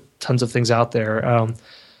 who've put tons of things out there.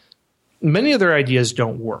 Many of their ideas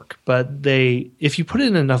don't work, but if you put it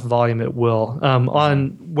in enough volume, it will.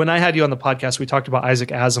 When I had you on the podcast, we talked about Isaac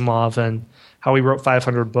Asimov and how he wrote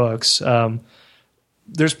 500 books.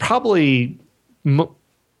 There's probably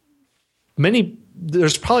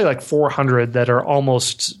there's probably like 400 that are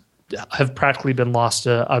almost have practically been lost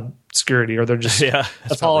to obscurity, or they're just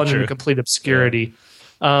fallen into complete obscurity.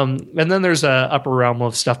 Yeah. And then there's a upper realm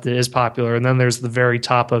of stuff that is popular, and then there's the very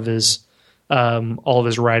top of his all of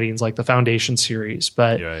his writings, like the Foundation series.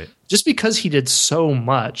 But just because he did so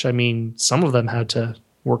much, I mean, some of them had to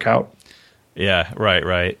work out. Yeah,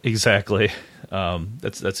 right, exactly.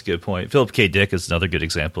 That's a good point. Philip K. Dick is another good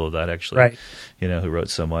example of that, actually. Right. Who wrote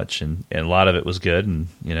so much, and a lot of it was good, and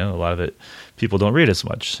a lot of it people don't read as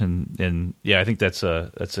much, and I think that's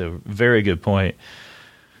a very good point.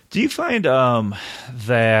 Do you find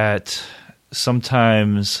that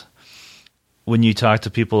sometimes when you talk to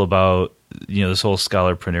people about this whole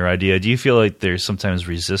scholarpreneur idea, do you feel like there's sometimes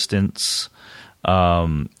resistance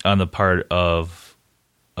on the part of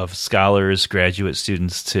scholars, graduate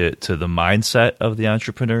students to the mindset of the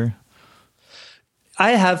entrepreneur?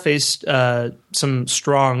 I have faced some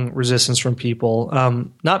strong resistance from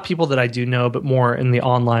people, not people that I do know, but more in the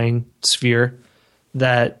online sphere,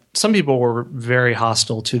 that some people were very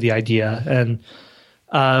hostile to the idea. And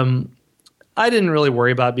I didn't really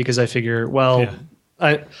worry about it because I figure,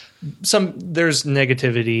 there's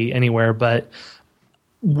negativity anywhere, but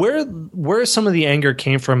where some of the anger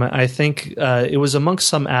came from, I think it was amongst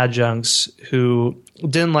some adjuncts who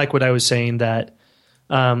didn't like what I was saying, that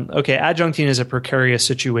adjuncting is a precarious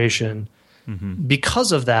situation. Mm-hmm.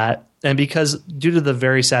 Because of that, and because due to the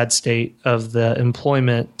very sad state of the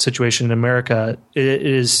employment situation in America, it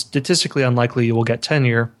is statistically unlikely you will get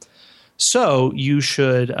tenure. So you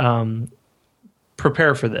should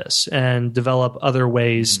prepare for this and develop other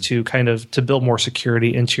ways to to build more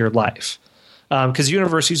security into your life. Because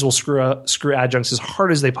universities will screw adjuncts as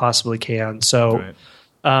hard as they possibly can. So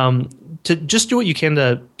to just do what you can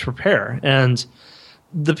to prepare. And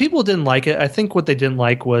the people who didn't like it, I think what they didn't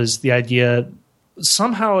like was the idea,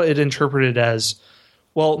 somehow it interpreted as,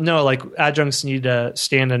 well, no, like adjuncts need to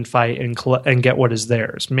stand and fight and get what is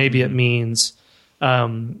theirs. Maybe it means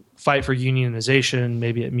fight for unionization.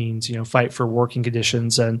 Maybe it means, fight for working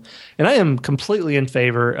conditions. And I am completely in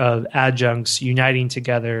favor of adjuncts uniting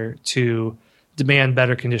together to demand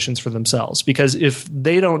better conditions for themselves, because if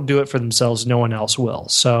they don't do it for themselves, no one else will.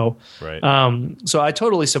 So, so I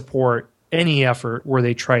totally support any effort where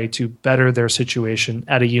they try to better their situation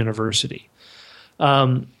at a university.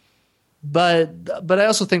 But I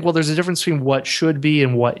also think, there's a difference between what should be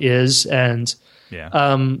and what is. And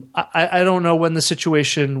I don't know when the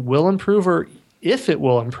situation will improve or if it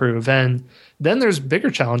will improve. And then there's bigger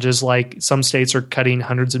challenges, like some states are cutting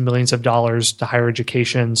hundreds of millions of dollars to higher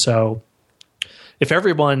education. So if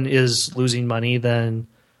everyone is losing money, then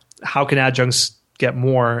how can adjuncts get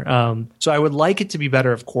more? So I would like it to be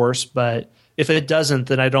better, of course, but if it doesn't,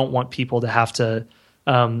 then I don't want people to have to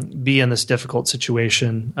be in this difficult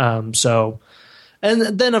situation. And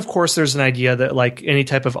then, of course, there's an idea that like any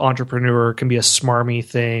type of entrepreneur can be a smarmy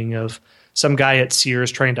thing of some guy at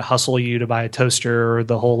Sears trying to hustle you to buy a toaster, or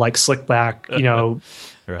the whole like slick back, right.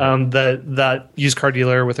 The used car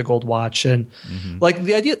dealer with a gold watch. And like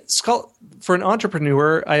the idea for an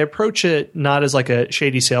entrepreneur, I approach it not as like a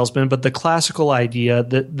shady salesman, but the classical idea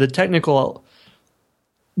that the technical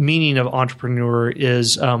meaning of entrepreneur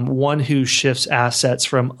is one who shifts assets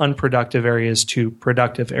from unproductive areas to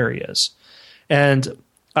productive areas. And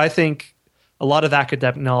I think a lot of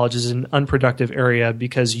academic knowledge is an unproductive area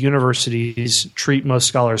because universities treat most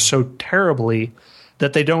scholars so terribly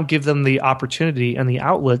that they don't give them the opportunity and the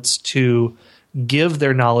outlets to give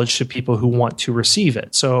their knowledge to people who want to receive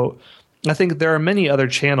it. So I think there are many other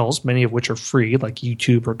channels, many of which are free, like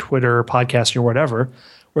YouTube or Twitter or podcasting or whatever,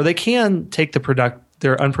 where they can take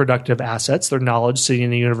their unproductive assets, their knowledge sitting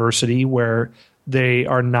in a university where they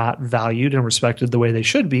are not valued and respected the way they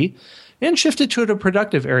should be, and shift it to a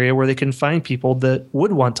productive area where they can find people that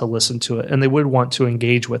would want to listen to it and they would want to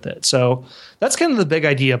engage with it. So that's kind of the big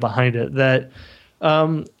idea behind it, that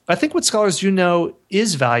I think what scholars do know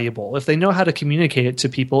is valuable. If they know how to communicate it to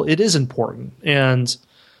people, it is important. And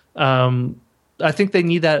I think they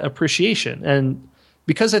need that appreciation. And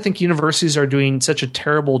because I think universities are doing such a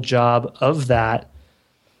terrible job of that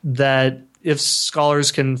if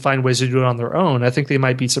scholars can find ways to do it on their own, I think they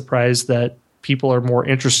might be surprised that people are more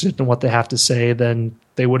interested in what they have to say than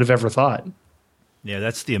they would have ever thought. Yeah,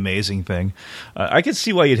 that's the amazing thing. I could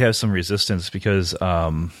see why you'd have some resistance because,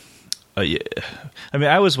 I mean,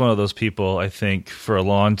 I was one of those people, I think, for a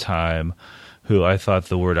long time who I thought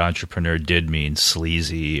the word entrepreneur did mean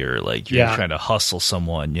sleazy or like you're trying to hustle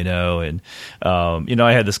someone, and,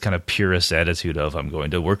 I had this kind of purist attitude of I'm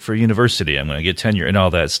going to work for a university, I'm going to get tenure and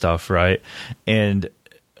all that stuff, right? And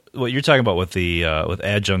what you're talking about with the with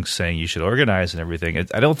adjuncts saying you should organize and everything,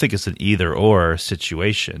 I don't think it's an either or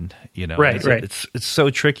situation. Right. It's so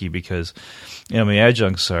tricky because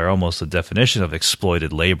adjuncts are almost the definition of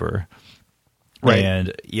exploited labor. Right.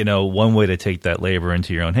 And one way to take that labor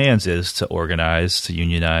into your own hands is to organize, to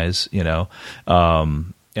unionize. And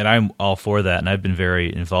I'm all for that. And I've been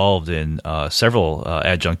very involved in several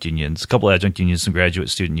adjunct unions, a couple adjunct unions, some graduate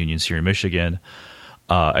student unions here in Michigan.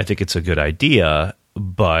 I think it's a good idea.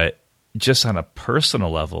 But just on a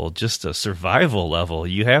personal level, just a survival level,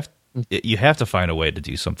 you have to find a way to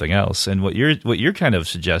do something else. And what you're kind of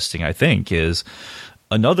suggesting, I think, is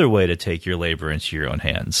another way to take your labor into your own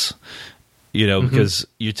hands. Because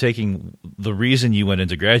you're taking the reason you went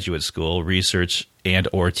into graduate school, research and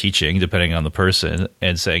or teaching, depending on the person,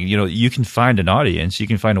 and saying, you can find an audience, you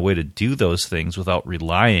can find a way to do those things without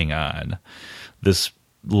relying on this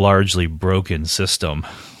largely broken system.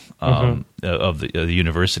 Of the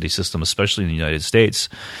university system, especially in the United States,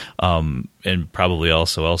 and probably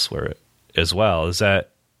also elsewhere as well. Is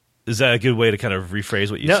that a good way to kind of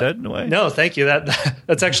rephrase what you said in a way? No, thank you.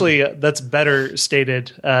 That's actually that's better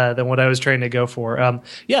stated than what I was trying to go for.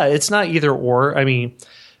 It's not either or. I mean,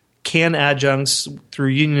 can adjuncts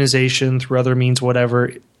through unionization, through other means,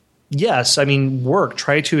 whatever? Yes. I mean,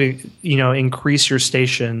 try to increase your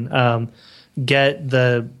station, get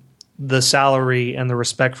the salary and the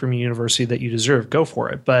respect from a university that you deserve, go for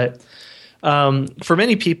it. But for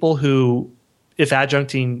many people who, if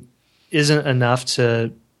adjuncting isn't enough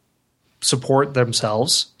to support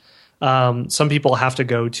themselves, some people have to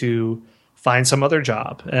go to find some other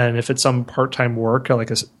job. And if it's some part-time work, like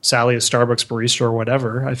a Starbucks barista or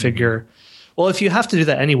whatever, I figure, well, if you have to do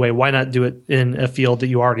that anyway, why not do it in a field that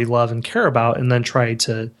you already love and care about, and then try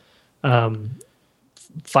to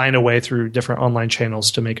find a way through different online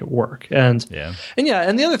channels to make it work. And the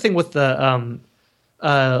other thing with the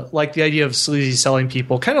like the idea of sleazy selling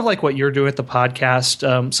people, kind of like what you're doing at the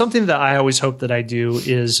podcast, something that I always hope that I do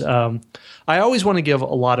is I always want to give a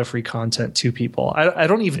lot of free content to people. I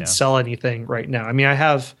don't even sell anything right now. I mean, I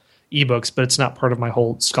have ebooks, but it's not part of my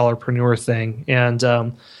whole Scholarpreneur thing. And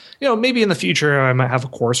maybe in the future I might have a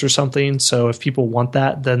course or something. So if people want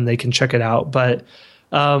that, then they can check it out. But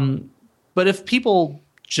if people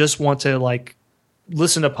just want to like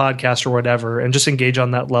listen to podcasts or whatever and just engage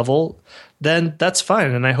on that level, then that's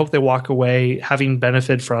fine. And I hope they walk away having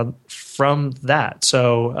benefit from that.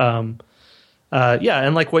 So,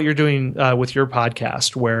 and like what you're doing with your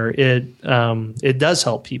podcast, where it does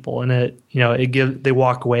help people, and they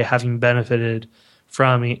walk away having benefited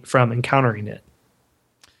from encountering it.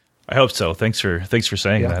 I hope so. Thanks for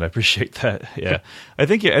saying that. I appreciate that. Yeah, I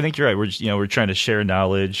think you're right. We're trying to share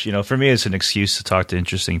knowledge. For me, it's an excuse to talk to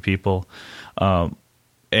interesting people, and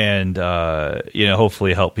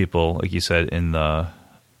hopefully help people, like you said, in the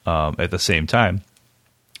at the same time.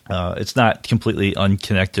 It's not completely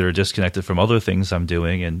unconnected or disconnected from other things I'm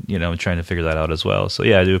doing, and I'm trying to figure that out as well. So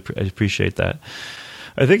yeah, I appreciate that.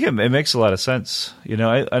 I think it makes a lot of sense.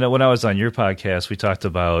 I know when I was on your podcast, we talked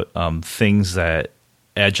about things that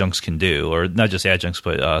adjuncts can do, or not just adjuncts,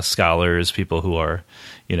 but scholars, people who are,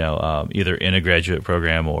 either in a graduate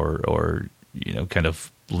program or kind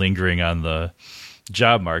of lingering on the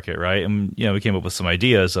job market, right? And we came up with some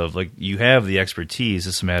ideas of like, you have the expertise.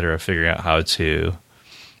 It's a matter of figuring out how to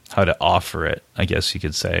offer it, I guess you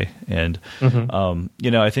could say. And,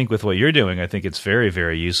 I think with what you're doing, I think it's very,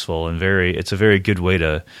 very useful and it's a very good way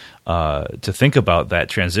to think about that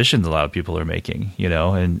transition that a lot of people are making,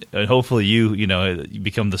 and hopefully you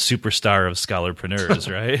become the superstar of scholarpreneurs,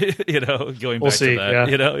 right? Going back to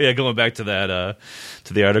that, going back to that,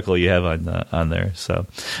 to the article you have on there. So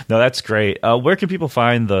no, that's great. Where can people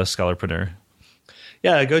find the Scholarpreneur?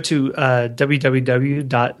 Yeah, go to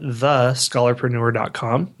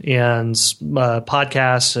www.thescholarpreneur.com, and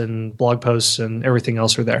podcasts and blog posts and everything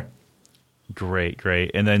else are there. Great.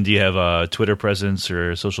 And then do you have a Twitter presence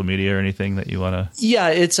or social media or anything that you want to? Yeah,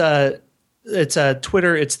 it's Twitter.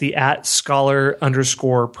 It's the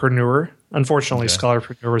 @scholar_preneur. Unfortunately,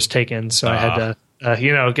 Scholarpreneur was taken, so I had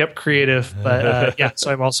to get creative. But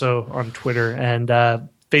so I'm also on Twitter and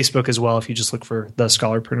Facebook as well. If you just look for The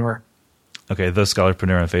Scholarpreneur. Okay, The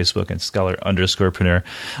Scholarpreneur on Facebook and Scholar_preneur.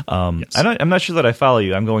 Yes. I'm not sure that I follow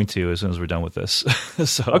you. I'm going to as soon as we're done with this.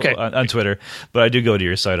 On Twitter, but I do go to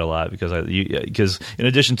your site a lot because in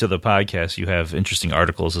addition to the podcast, you have interesting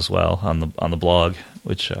articles as well on the blog,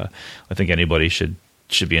 which I think anybody should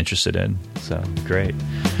be interested in. So great.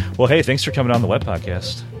 Well, hey, thanks for coming on the Web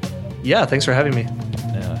Podcast. Yeah, thanks for having me.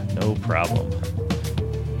 Yeah, no problem.